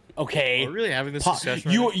 Okay. We're really having this Po-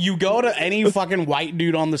 discussion. you right you go to any fucking white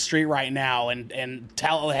dude on the street right now and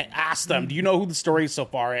ask them, do you know who The Story So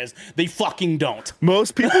Far is? They fucking don't.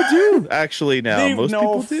 Most people do, actually, now. They Most know.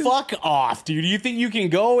 people do. Fuck off, dude. You think you can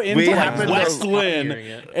go into We like haven't- West I'm Lynn hearing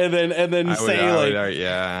it. and then I say would, like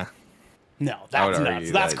yeah. no, I would that's nuts.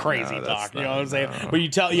 argue That's that, crazy no, talk. that's You know what I'm not- saying? no, But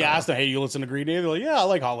you ask them, hey, you listen to Green Day? They're like, yeah, I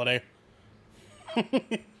like Holiday.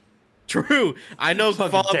 True. I know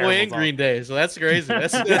Fucking Fall Out Boy terrible and song. Green Day, so that's crazy.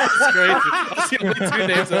 That's crazy. That's the only two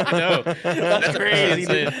names that I know. That's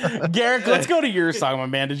crazy. Garrick, let's go to your song, my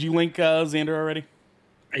man. Did you link Xander already?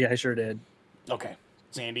 Yeah, I sure did. Okay,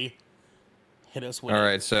 Zandy, hit us with All it.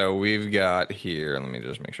 right, so we've got here. Let me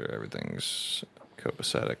just make sure everything's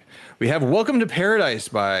copacetic. We have "Welcome to Paradise"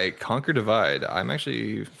 by Conquer Divide. I'm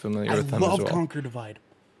actually familiar I with them love as well. Conquer Divide.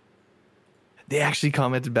 They actually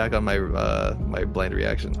commented back on my my blind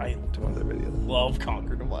reaction I to one of their videos. love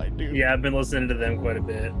Conquer Divide, dude. Yeah, I've been listening to them quite a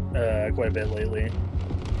bit lately.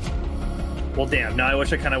 Well, damn. Now I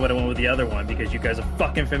wish I kind of would have went with the other one because you guys are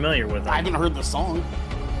fucking familiar with them. I haven't heard the song.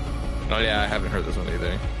 Oh yeah, I haven't heard this one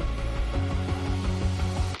either.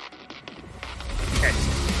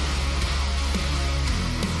 Excellent.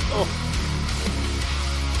 Oh.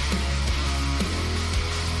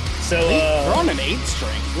 So They're on an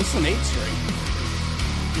 8-string. This is an 8-string.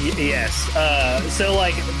 Yes. So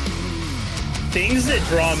like things that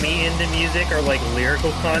draw me into music are like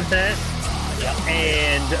lyrical content,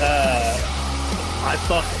 and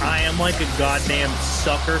I am like a goddamn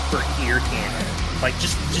sucker for ear candy. Like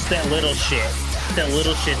just that little shit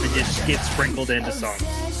that just gets sprinkled into songs.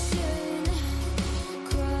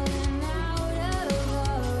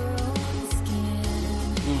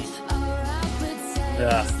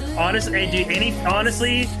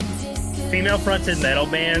 Honestly, female fronted metal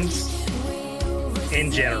bands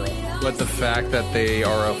in general. But the fact that they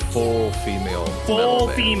are a full female. Full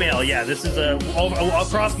female, yeah. This is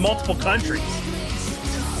across multiple countries.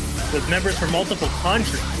 With members from multiple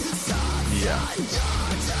countries. Yeah.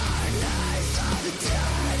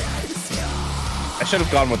 I should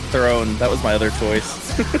have gone with Throne. That was my other choice.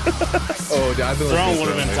 Oh, I've been Throne would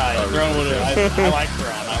have been tight. Throne would have. I like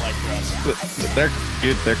Throne. I like Throne.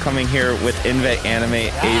 They're coming here with Invet Anime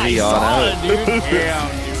I saw it, Aviana dude. Damn,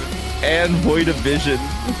 dude. and Void of Vision.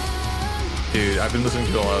 Dude, I've been listening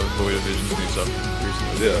to a lot of Void of Vision's new stuff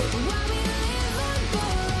recently. Yeah.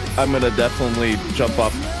 I'm gonna definitely jump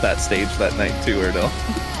off that stage that night too, or no?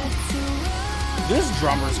 This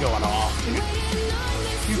drummer's going off.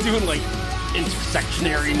 He's doing like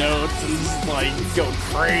intersectionary notes and just like going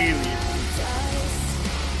crazy.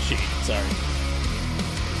 Shit, sorry.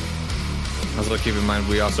 Also, keep in mind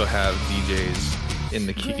we also have DJs in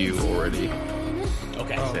the queue already.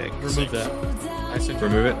 Okay. Sick. Remove that. I said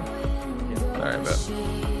Remove it. All right, bet.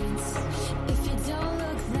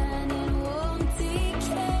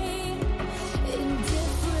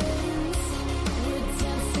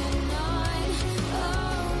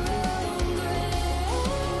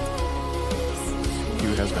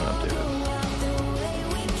 Queue has been updated.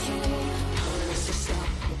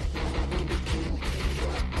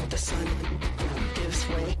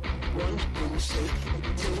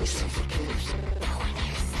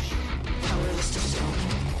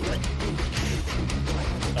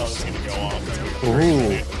 Oh, it's gonna go off.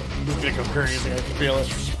 Ooh. It's gonna go crazy. I can feel it.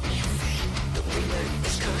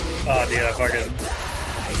 Oh, dude, I fucking.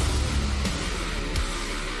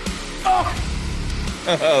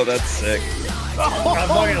 Oh, that's sick. I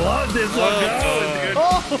fucking love this one. Dude.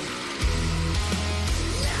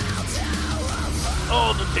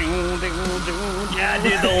 Oh, the ding, ding, ding. Yeah,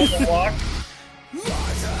 dude, the old walk.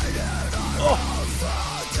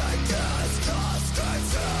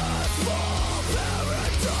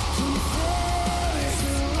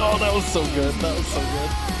 Oh, that was so good. That was so good.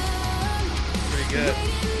 Pretty good.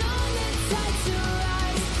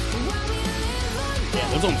 Yeah,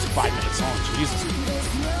 there's almost a 5-minute song. Jesus.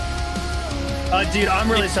 Dude, I'm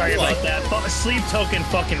really sorry about that. Sleep Token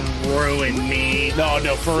fucking ruined me.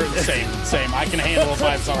 No, for same. I can handle a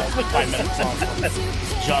 5-minute song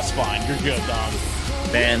just fine. You're good, dog.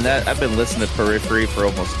 Man, I've been listening to Periphery for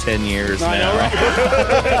almost 10 years I now. know, right?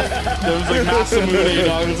 That was like Masamune,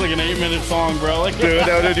 dog. It's like an 8-minute song, bro. Like,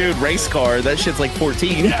 Dude, Race Car. That shit's like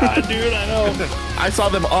 14. yeah, dude, I know. I saw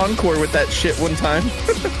them encore with that shit one time.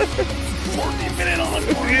 40-minute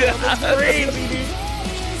encore. Yeah. That's crazy, dude.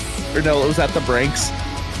 Or no, it was at the Branks.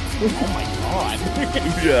 Oh my god.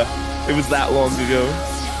 Yeah, it was that long ago.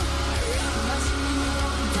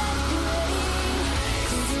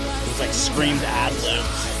 It was like screamed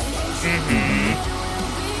ad-libs.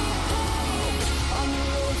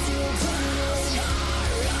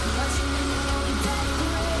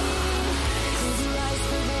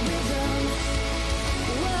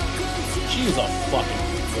 She's a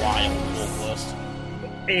fucking wild vocalist.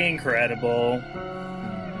 Incredible.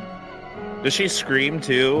 Does she scream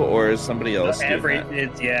too, or is somebody else doing that?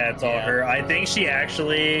 It's all her. I think she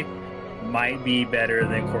actually might be better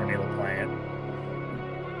than Courtney LaPlante.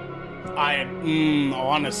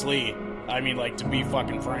 Honestly, I mean, like, to be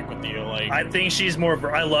fucking frank with you, like, I think she's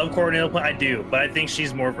more. I love Courtney LaPlante. I do, but I think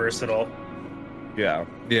she's more versatile. Yeah.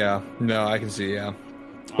 Yeah. No, I can see. Yeah.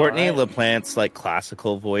 Courtney All right. LaPlante's like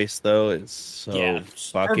classical voice though is so Yeah.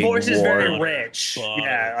 fucking Her voice is very warm. rich. But-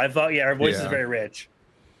 Yeah, I thought. Yeah, her voice is Yeah. very rich.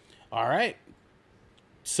 all right.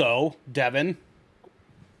 So, Devin,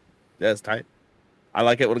 That's tight. I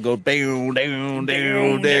like it when it goes down, down,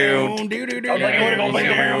 down, down. Love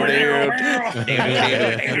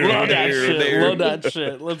that shit. Love that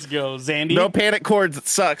shit. Let's go, Zandy. No panic chords. It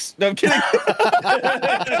sucks. No, I'm kidding.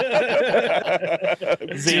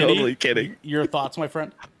 Zandy, Totally kidding. Your thoughts, my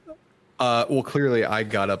friend? Well, clearly I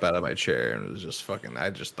got up out of my chair and was just fucking. I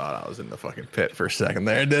just thought I was in the fucking pit for a second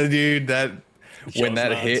there, dude. When that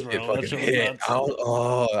nuts, hit, bro. it That fucking shit was hit.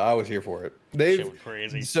 nuts. I was here for it. Shit was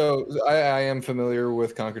crazy. So I am familiar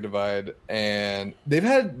with Conquer Divide, and they've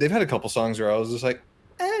had a couple songs where I was just like,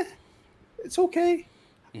 it's okay.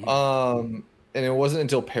 And it wasn't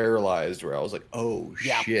until Paralyzed where I was like, oh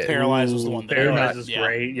shit, Paralyzed was the one. Paralyzed is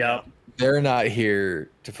great. Yep. they're not here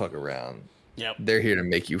to fuck around. Yep. They're here to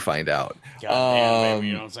make you find out. God damn, baby,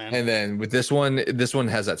 you know what I'm saying? And then with this one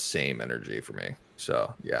has that same energy for me.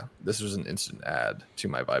 So yeah, this was an instant add to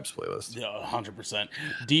my vibes playlist. Yeah, 100%.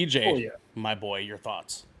 DJ, my boy, your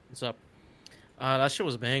thoughts? What's up? That shit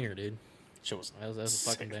was a banger, dude. Shit was That was a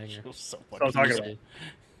fucking banger. Shit was so That's what I'm talking fucking about.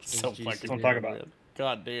 so It's fucking what I'm talking about.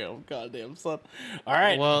 God damn, son. All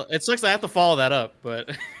right. Well, it sucks I have to follow that up, but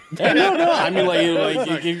no. I mean,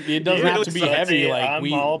 it doesn't have to be Really heavy. sucks. Like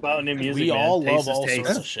I'm all about new music. we man. all Taste love is all taste.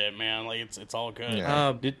 sorts of shit, man. Like it's all good.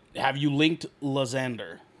 Yeah. Have you linked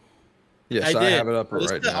Lazander? Yes, I have it up this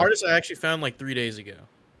right is the now. artist I actually found like 3 days ago.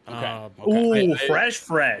 Okay. Ooh, I-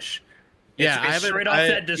 fresh. Yeah, It's I haven't straight off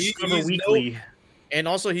that Discover he's Weekly. And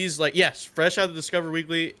also, he's like, yes, fresh out of Discover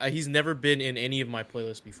Weekly. He's never been in any of my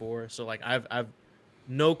playlists before, so like, I've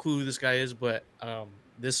no clue who this guy is. But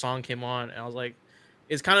this song came on, and I was like,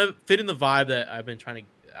 it's kind of fitting the vibe that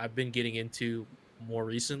I've been getting into more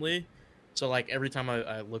recently. So like, every time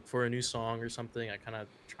I look for a new song or something, I kind of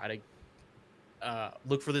try to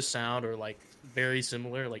look for this sound or like very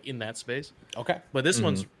similar, like in that space. Okay. But this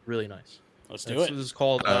one's really nice. Let's do This it. is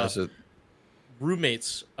called Is it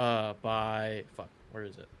Roommates by where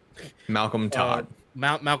is it? Malcolm Todd?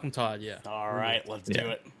 Malcolm Todd, yeah. All right, let's do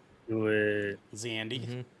it. Do it.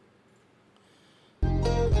 Zandy.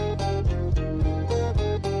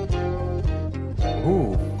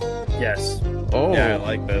 Ooh. Yes. Oh. Yeah, I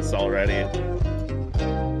like this already.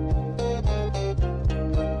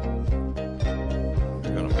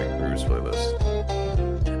 I'm gonna make Bruce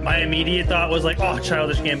playlist. My immediate thought was like, oh,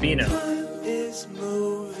 Childish Gambino. Is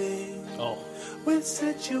moving Oh, with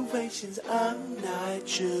situations I'm not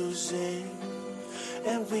choosing,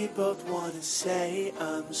 and we both want to say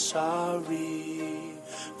I'm sorry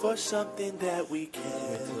for something that we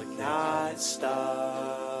cannot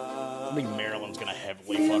stop. I think Maryland's gonna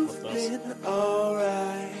heavily fuck with this. Been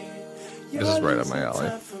alright. This is right up my alley.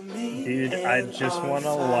 Dude, I just want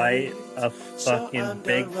to light a fucking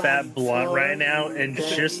big fat blunt right now and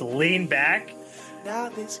just lean back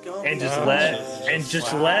and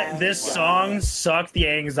just let this song suck the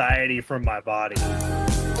anxiety from my body.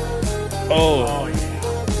 Oh,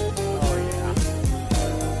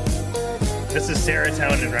 This is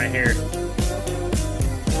serotonin right here.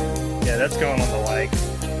 Yeah, that's going on the like.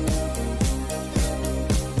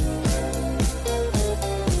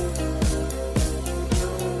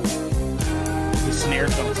 The snare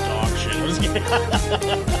comes dog shit. I'm just kidding.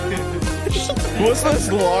 what's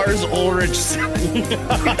this Lars Ulrich sound?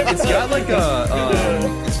 It's got like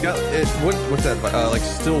what's that? Like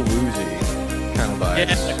Still Woozy kind of vibe.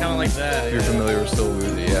 Yeah, kind of like that. If you're familiar with Still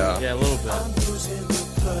Woozy, yeah. Yeah, a little bit.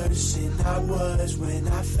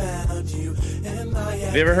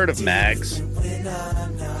 Have you ever heard of Mags?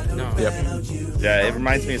 No. Yep. Yeah, it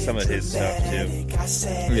reminds me of some of his stuff too.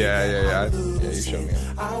 Yeah. Yeah, you showed me.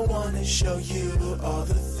 I wanna show you all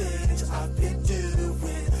the things I've been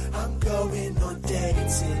doing. I'm going on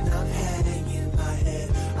dates and I'm hanging my head.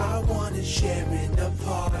 I wanna share an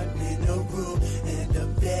apartment, a room, and a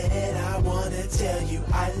bed. I wanna tell you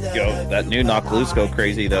I love Yo, that new Knock Loose go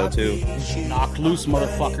crazy though too. Knock loose,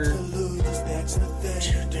 motherfucker.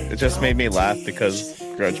 It just made me laugh because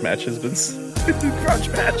Grudge Match has been Grudge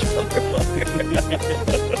Match, motherfucker.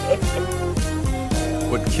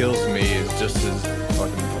 What kills me is just his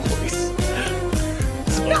fucking voice.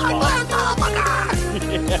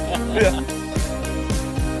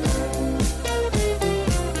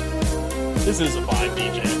 This is a vibe,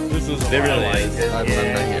 DJ. This is a It vibe. really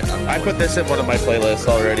Like, is. I I put this in one of my playlists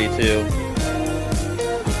already too.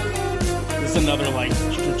 This is another like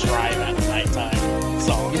drive at nighhtime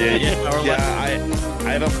song. Yeah, Or like-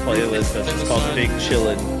 I have a playlist that's just called Big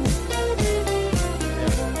Chillin'.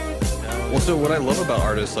 Also, what I love about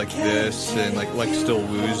artists like this and like Still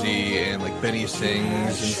Woozy and like Benny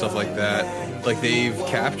Sings and stuff like that, like they've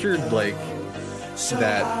captured like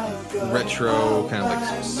that retro kind of like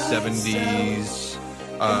 70s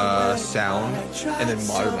sound and then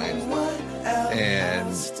modernized it and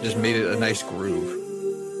just made it a nice groove.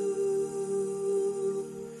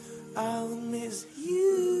 I'll miss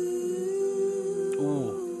you.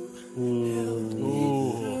 Ooh.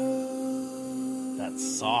 That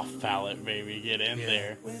soft palette, baby. Get in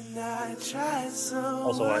there. Also,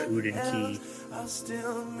 I oud and key. I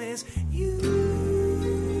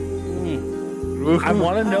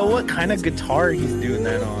want to know what kind of guitar he's doing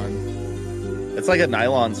that on. It's like a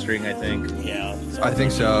nylon string, I think. Yeah. I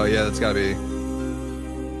think so. Yeah, that's gotta be.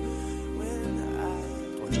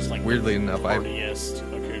 Or just like Weirdly enough, I partyest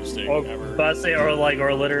acoustic Or, ever. but say, or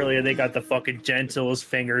literally, they got the fucking gentlest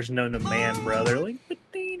fingers known to man, brother. Like,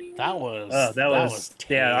 That was that was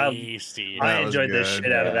tasty. I That was enjoyed the good,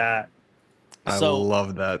 shit out of yeah. that. I So-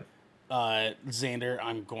 love that. Xander,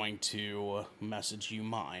 I'm going to message you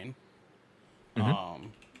mine.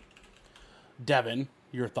 Devin,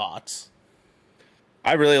 your thoughts?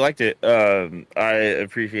 I really liked it. I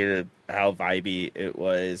appreciated how vibey it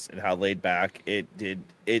was and how laid back it did.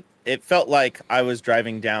 It felt like I was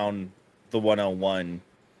driving down the 101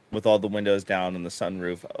 with all the windows down and the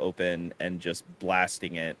sunroof open and just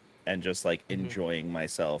blasting it and just like enjoying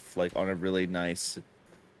myself like on a really nice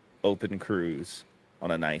open cruise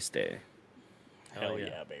on a nice day. Hell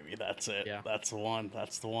yeah, baby. That's it. Yeah. That's the one.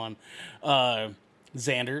 That's the one.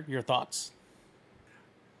 Xander, your thoughts?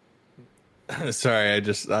 Sorry,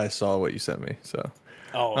 I saw what you sent me. So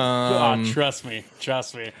Oh, God, trust me.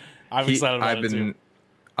 I'm excited about I've it been. too.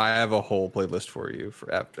 I have a whole playlist for you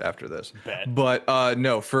for after this. Bet. But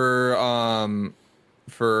no, for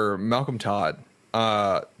Malcolm Todd,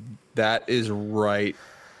 that is right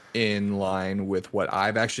in line with what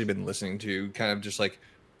I've actually been listening to. Kind of just like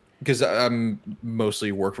because I'm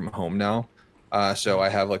mostly work from home now, so I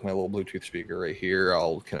have like my little Bluetooth speaker right here.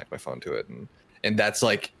 I'll connect my phone to it, and that's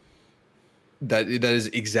like. That is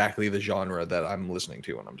exactly the genre that I'm listening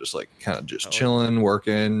to, and I'm just like kind of just chilling,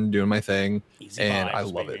 working, doing my thing, Easy and vibes, I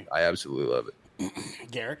love baby. it. I absolutely love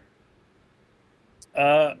it. Garrick?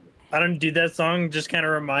 I don't do that song. Just kind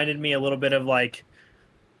of reminded me a little bit of like,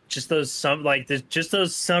 just those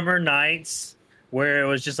those summer nights where it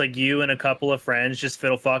was just like you and a couple of friends just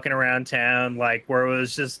fiddle fucking around town, like where it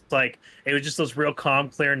was just like it was just those real calm,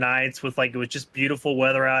 clear nights with like it was just beautiful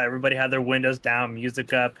weather out. Everybody had their windows down,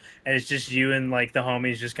 music up, and it's just you and like the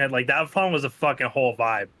homies just kind of like that. Song was a fucking whole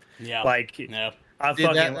vibe. Yeah. Like Yeah. I Dude,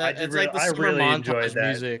 fucking it's like the I summer really montage enjoyed that.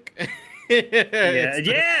 music.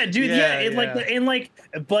 Yeah, dude,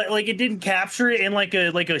 but like it didn't capture it in like a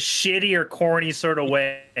shitty or corny sort of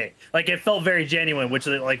way. Like it felt very genuine, which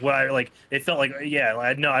like what I like. It felt like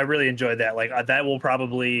I really enjoyed that. Like that will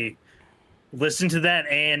probably listen to that,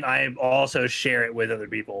 and I also share it with other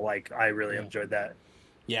people. Like I really enjoyed that.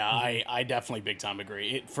 Yeah, I definitely big time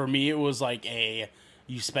agree. For me, it was like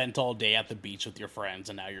you spent all day at the beach with your friends,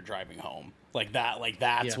 and now you're driving home. Like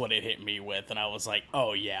that's what it hit me with, and I was like,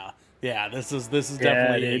 oh yeah. Yeah, this is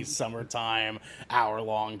definitely a summertime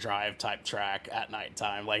hour-long drive type track at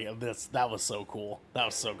nighttime. Like that was so cool.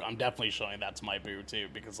 I'm definitely showing that to my boo too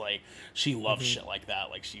because like she loves shit like that.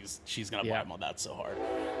 Like she's gonna vibe on that so hard.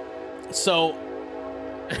 So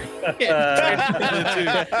I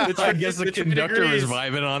guess the conductor was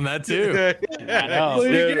vibing on that too. I know.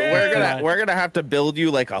 Dude, we're gonna have to build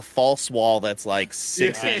you like a false wall that's like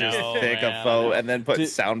 6 inches thick of faux, and then put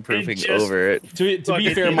soundproofing over it. To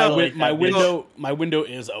be fair, like my window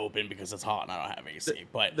is open because it's hot and I don't have AC.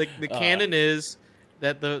 But The canon is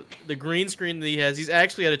that the green screen that he has, he's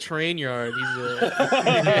actually at a train yard. He's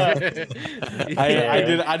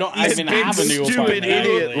I don't even have a new stupid apartment,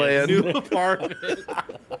 idiot actually. land. new apartment.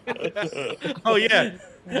 Oh yeah.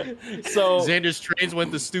 So Xander's trains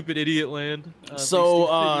went to stupid idiot land.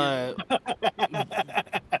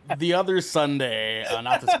 The other Sunday,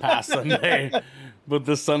 not this past Sunday, but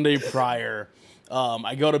the Sunday prior,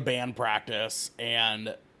 I go to band practice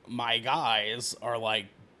and my guys are like,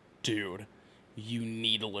 dude, you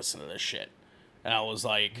need to listen to this shit. And I was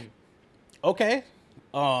like, okay.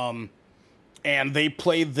 And they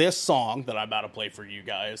played this song that I'm about to play for you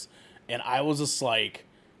guys. And I was just like,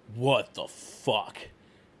 what the fuck?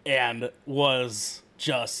 And was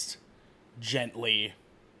just gently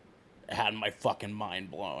had my fucking mind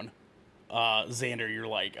blown. Xander, you're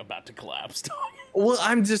like about to collapse. Well,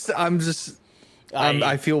 I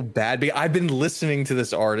feel bad because I've been listening to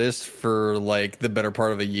this artist for like the better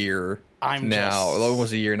part of a year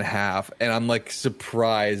almost a year and a half, and I'm like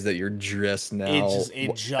surprised that you're just now.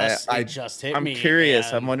 It just hit me. I'm curious.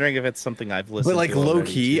 and- I'm wondering if it's something I've listened But like to. low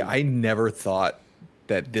already, key, too. I never thought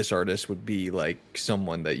that this artist would be like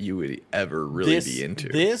someone that you would ever really be into.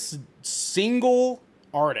 This single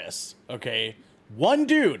artist, okay, one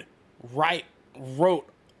dude wrote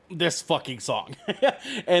this fucking song.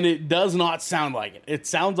 And it does not sound like it. It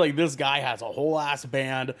sounds like this guy has a whole ass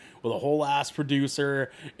band with a whole ass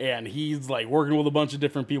producer, and he's like working with a bunch of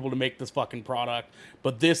different people to make this fucking product.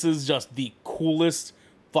 But this is just the coolest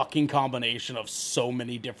fucking combination of so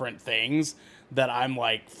many different things that I'm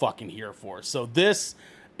like fucking here for. So this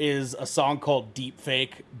is a song called Deep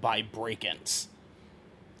Fake by Break-Ins.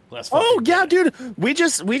 Oh yeah, dude. We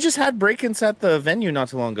just had break-ins at the venue not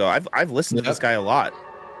too long ago. I've listened to this guy a lot.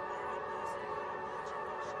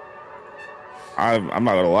 I'm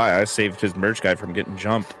not gonna lie, I saved his merch guy from getting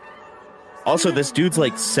jumped. Also, this dude's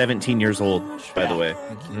like 17 years old, by the way.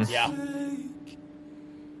 Yeah.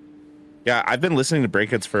 Yeah, I've been listening to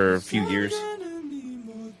break-ins for a few years.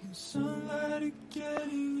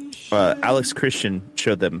 Alex Christian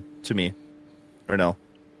showed them to me. Or no?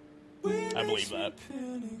 I believe that.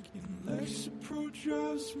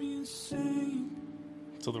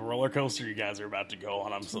 So the roller coaster you guys are about to go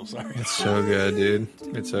on, I'm so sorry. It's so good, dude.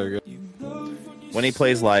 It's so good. When he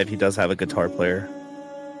plays live, he does have a guitar player.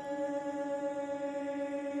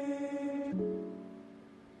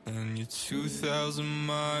 And you're 2,000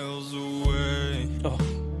 miles away. Oh,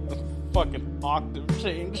 the fucking octave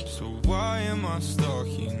changed. So why am I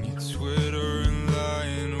stalking your Twitter and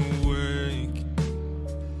lying awake?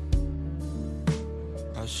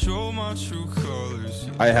 I show my true colors.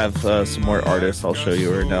 I have some more artists I'll show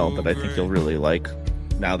you right now that I think you'll really like.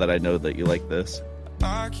 Now that I know that you like this.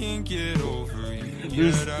 I can't get over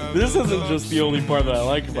you. This isn't just the only part that I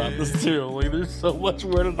like about this too. Like, there's so much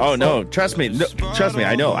more to this Oh no, song. trust me,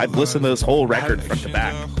 I know. I've listened to this whole record front to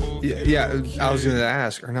back. Yeah, I was going to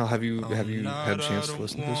ask, Ernell, have you had a chance to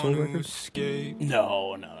listen to this whole record?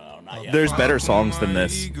 No, not yet. There's better songs than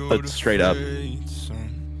this, but straight up.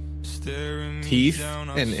 Teeth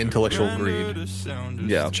and Intellectual Greed.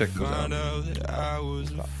 Yeah. Check those out.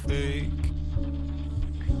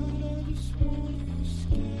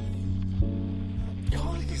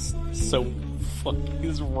 God, he's so fucking.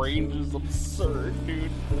 His range is absurd, dude.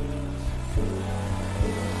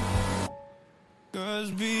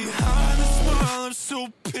 Cause behind the smile I'm so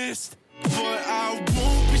pissed, but I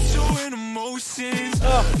won't be showing emotions.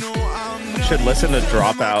 No, I'm not. Should listen to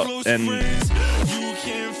Dropout and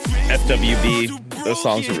FWB. Those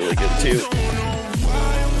songs are really good too.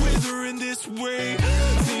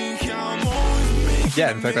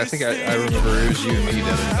 Yeah, in fact, I think I remember it was you and me,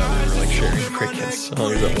 Devin, that we were like sharing Cricket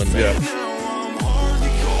songs at one day. Yeah.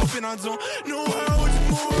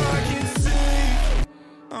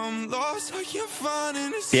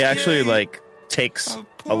 He actually like takes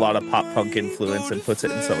a lot of pop punk influence and puts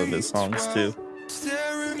it in some of his songs too.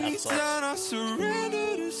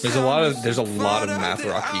 There's a lot of math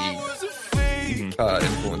rocky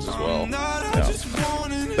influence as well. Yeah.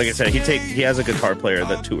 Like I said, he has a guitar player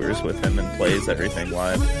that tours with him and plays everything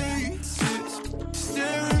live.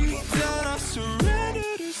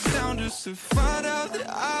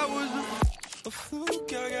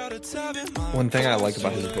 One thing I like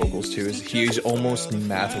about his vocals too is he's almost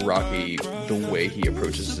math rocky the way he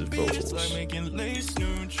approaches his vocals.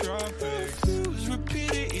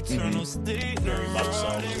 Very much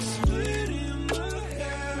so.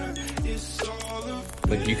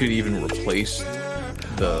 Like you could even replace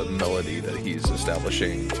the melody that he's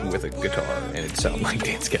establishing with a guitar and it'd sound like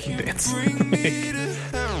Dance Gavin Dance.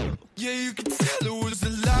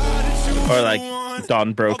 Or like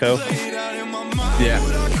Don Broco. Yeah.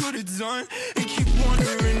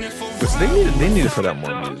 Which they need to put out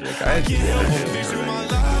more music. I actually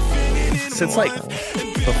Since like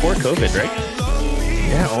before COVID, right?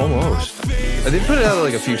 Yeah, almost. They put it out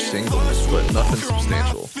like a few singles, but nothing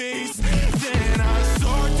substantial.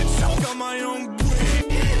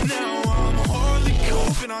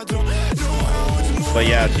 But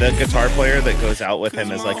yeah, the guitar player that goes out with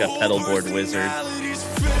him is like a pedalboard wizard.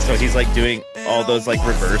 So he's like doing all those like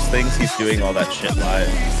reverse things. He's doing all that shit live.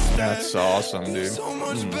 That's awesome, dude.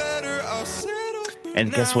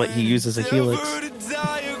 And guess what? He uses a Helix.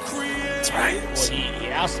 That's right. Well, he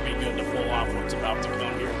has to be good to pull off what's about to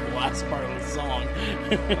come here in the last part of the song.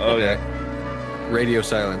 Oh yeah. Radio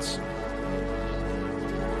silence.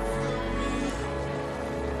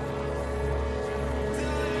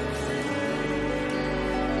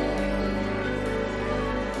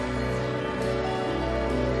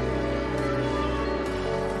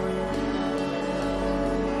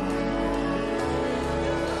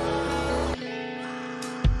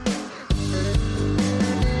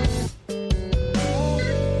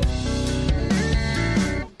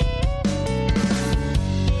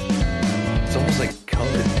 It's almost like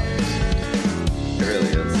colored. It really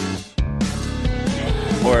is.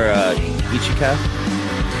 Or Ichika.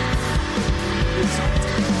 It's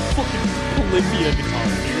fucking Olympia guitar,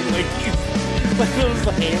 dude. Like, he's, like those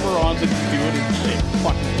hammer-ons that he's doing and shit.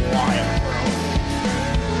 Fucking wild, bro.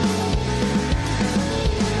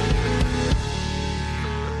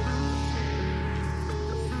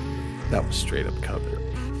 That was straight up cover.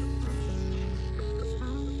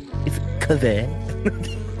 It's cover.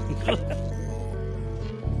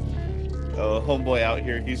 Oh, homeboy out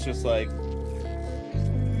here, he's just like,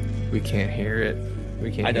 We can't hear it.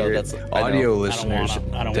 We can't I know, hear that's- it. I know. Audio I listeners,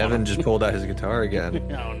 don't Devin wanna. just pulled out his guitar again,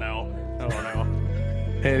 Oh no. Oh no.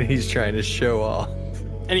 and he's trying to show off.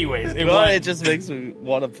 Anyways, it just makes me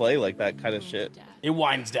want to play like that kind of shit. it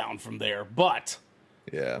winds down from there. But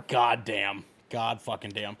Yeah. god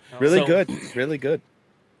fucking damn. Really So, good, really good.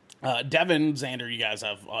 Devin, Xander, you guys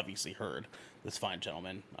have obviously heard this fine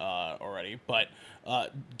gentleman already. But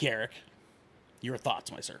Garrick, your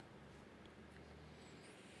thoughts, my sir?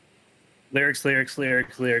 Lyrics. That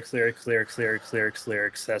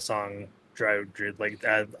song like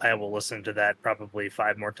I will listen to that probably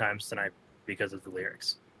 5 more times tonight because of the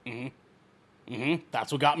lyrics.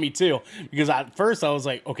 That's what got me too. Because at first I was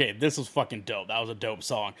like, okay, this was fucking dope. That was a dope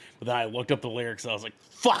song. But then I looked up the lyrics and I was like,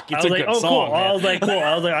 fuck, it's a good song. Cool. Man. I was like, cool.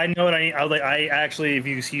 I was like, I know what I need. I was like, I actually, if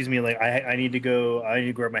you excuse me, like, I need to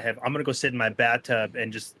grab my head. I'm gonna go sit in my bathtub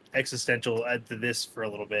and just existential to this for a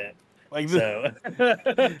little bit. Like So,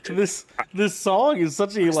 this song is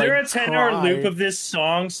such a is like there a 10-hour cry. loop of this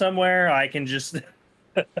song somewhere? I can just.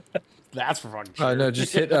 That's for fucking sure. No,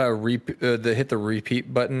 just hit hit the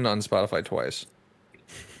repeat button on Spotify twice.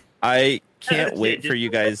 I can't wait for you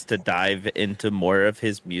guys to dive into more of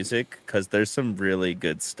his music because there's some really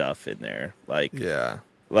good stuff in there. Like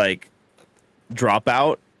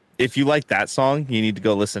Dropout. If you like that song, you need to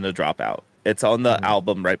go listen to Dropout. It's on the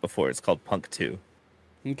album right before. It's called Punk 2.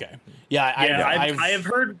 Okay. Yeah, I have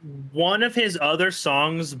heard one of his other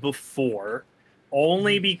songs before,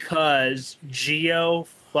 only because Gio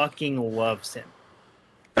fucking loves him.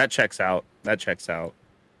 That checks out. That does check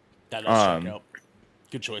out.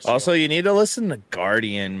 Good choice. Also, you need to listen to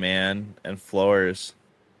Guardian, man, and Floors.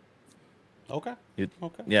 Okay.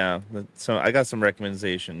 Okay. Yeah. So I got some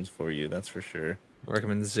recommendations for you. That's for sure.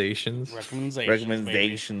 Recommendations.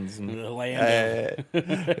 Recommendations. Baby. The land I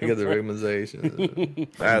got the recommendations.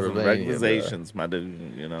 I have some recommendations, my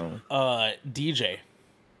dude. You know. DJ.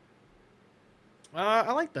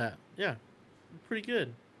 I like that. Yeah, pretty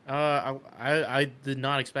good. I did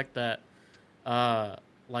not expect that.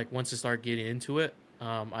 Like once I started getting into it,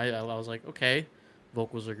 I was like, okay,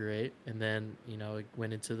 vocals are great, and then it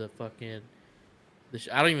went into the fucking.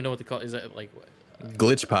 I don't even know what to call. Is that like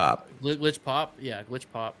glitch pop? Glitch pop, yeah, glitch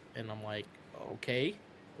pop, and I'm like, okay,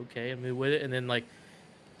 I'm in with it, and then like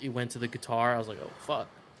it went to the guitar. I was like, oh fuck,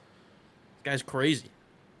 this guy's crazy.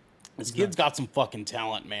 This kid's got some fucking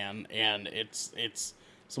talent, man, and it's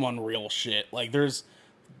some unreal shit. Like there's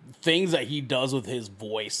things that he does with his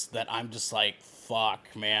voice that I'm just like, fuck,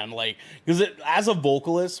 man. Like, because as a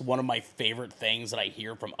vocalist, one of my favorite things that I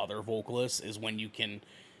hear from other vocalists is when you can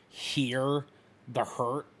hear the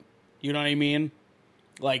hurt. You know what I mean?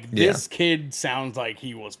 Like, this kid sounds like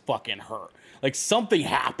he was fucking hurt. Like, something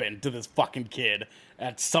happened to this fucking kid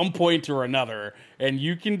at some point or another, and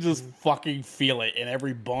you can just fucking feel it in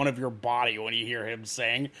every bone of your body when you hear him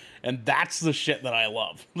sing, and that's the shit that I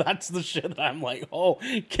love. That's the shit that I'm like, oh,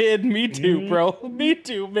 kid, me too, bro. Me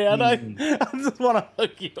too, man. I just want to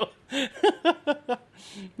hug you.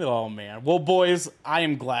 Oh, man. Well, boys, I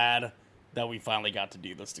am glad that we finally got to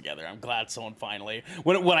do this together. I'm glad someone finally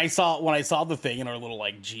when I saw the thing in our little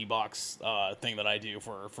like G box thing that I do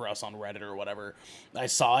for us on Reddit or whatever, I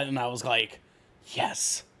saw it and I was like,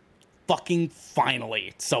 yes, fucking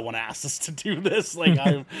finally someone asked us to do this. Like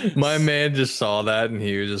My man just saw that and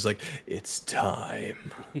he was just like, it's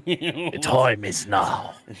time. The time is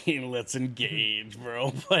now. Let's engage,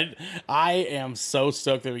 bro. But I am so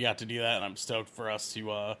stoked that we got to do that, and I'm stoked for us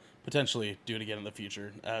to potentially do it again in the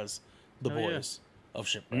future as the boys of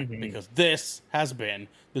Shipwreck, because this has been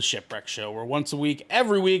the Shipwreck Show, where once a week,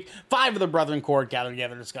 every week, 5 of the Brethren Court gather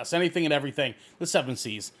together to discuss anything and everything the 7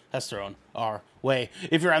 Seas has thrown our way.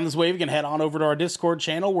 If you're on this wave, you can head on over to our Discord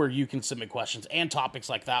channel where you can submit questions and topics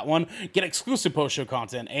like that one, get exclusive post-show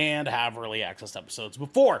content, and have early access to episodes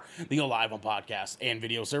before they go live on podcasts and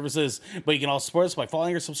video services. But you can also support us by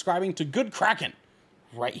following or subscribing to Good Kraken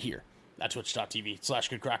right here at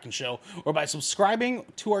twitch.tv/GoodKraken Show, or by subscribing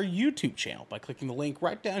to our YouTube channel by clicking the link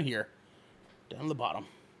right down here, down the bottom,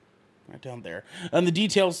 right down there, and the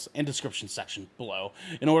details and description section below,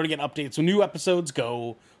 in order to get updates when new episodes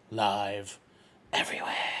go live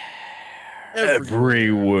everywhere.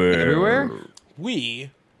 Everywhere?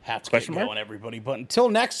 We have to get going, everybody. But until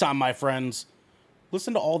next time, my friends,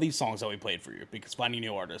 listen to all these songs that we played for you, because finding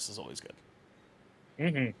new artists is always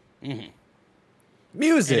good.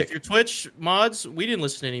 Music. And if you're Twitch mods, we didn't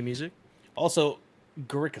listen to any music. Also,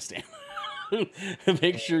 Garikistan.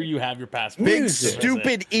 Make sure you have your passport. Big to visit.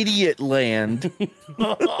 stupid idiot land.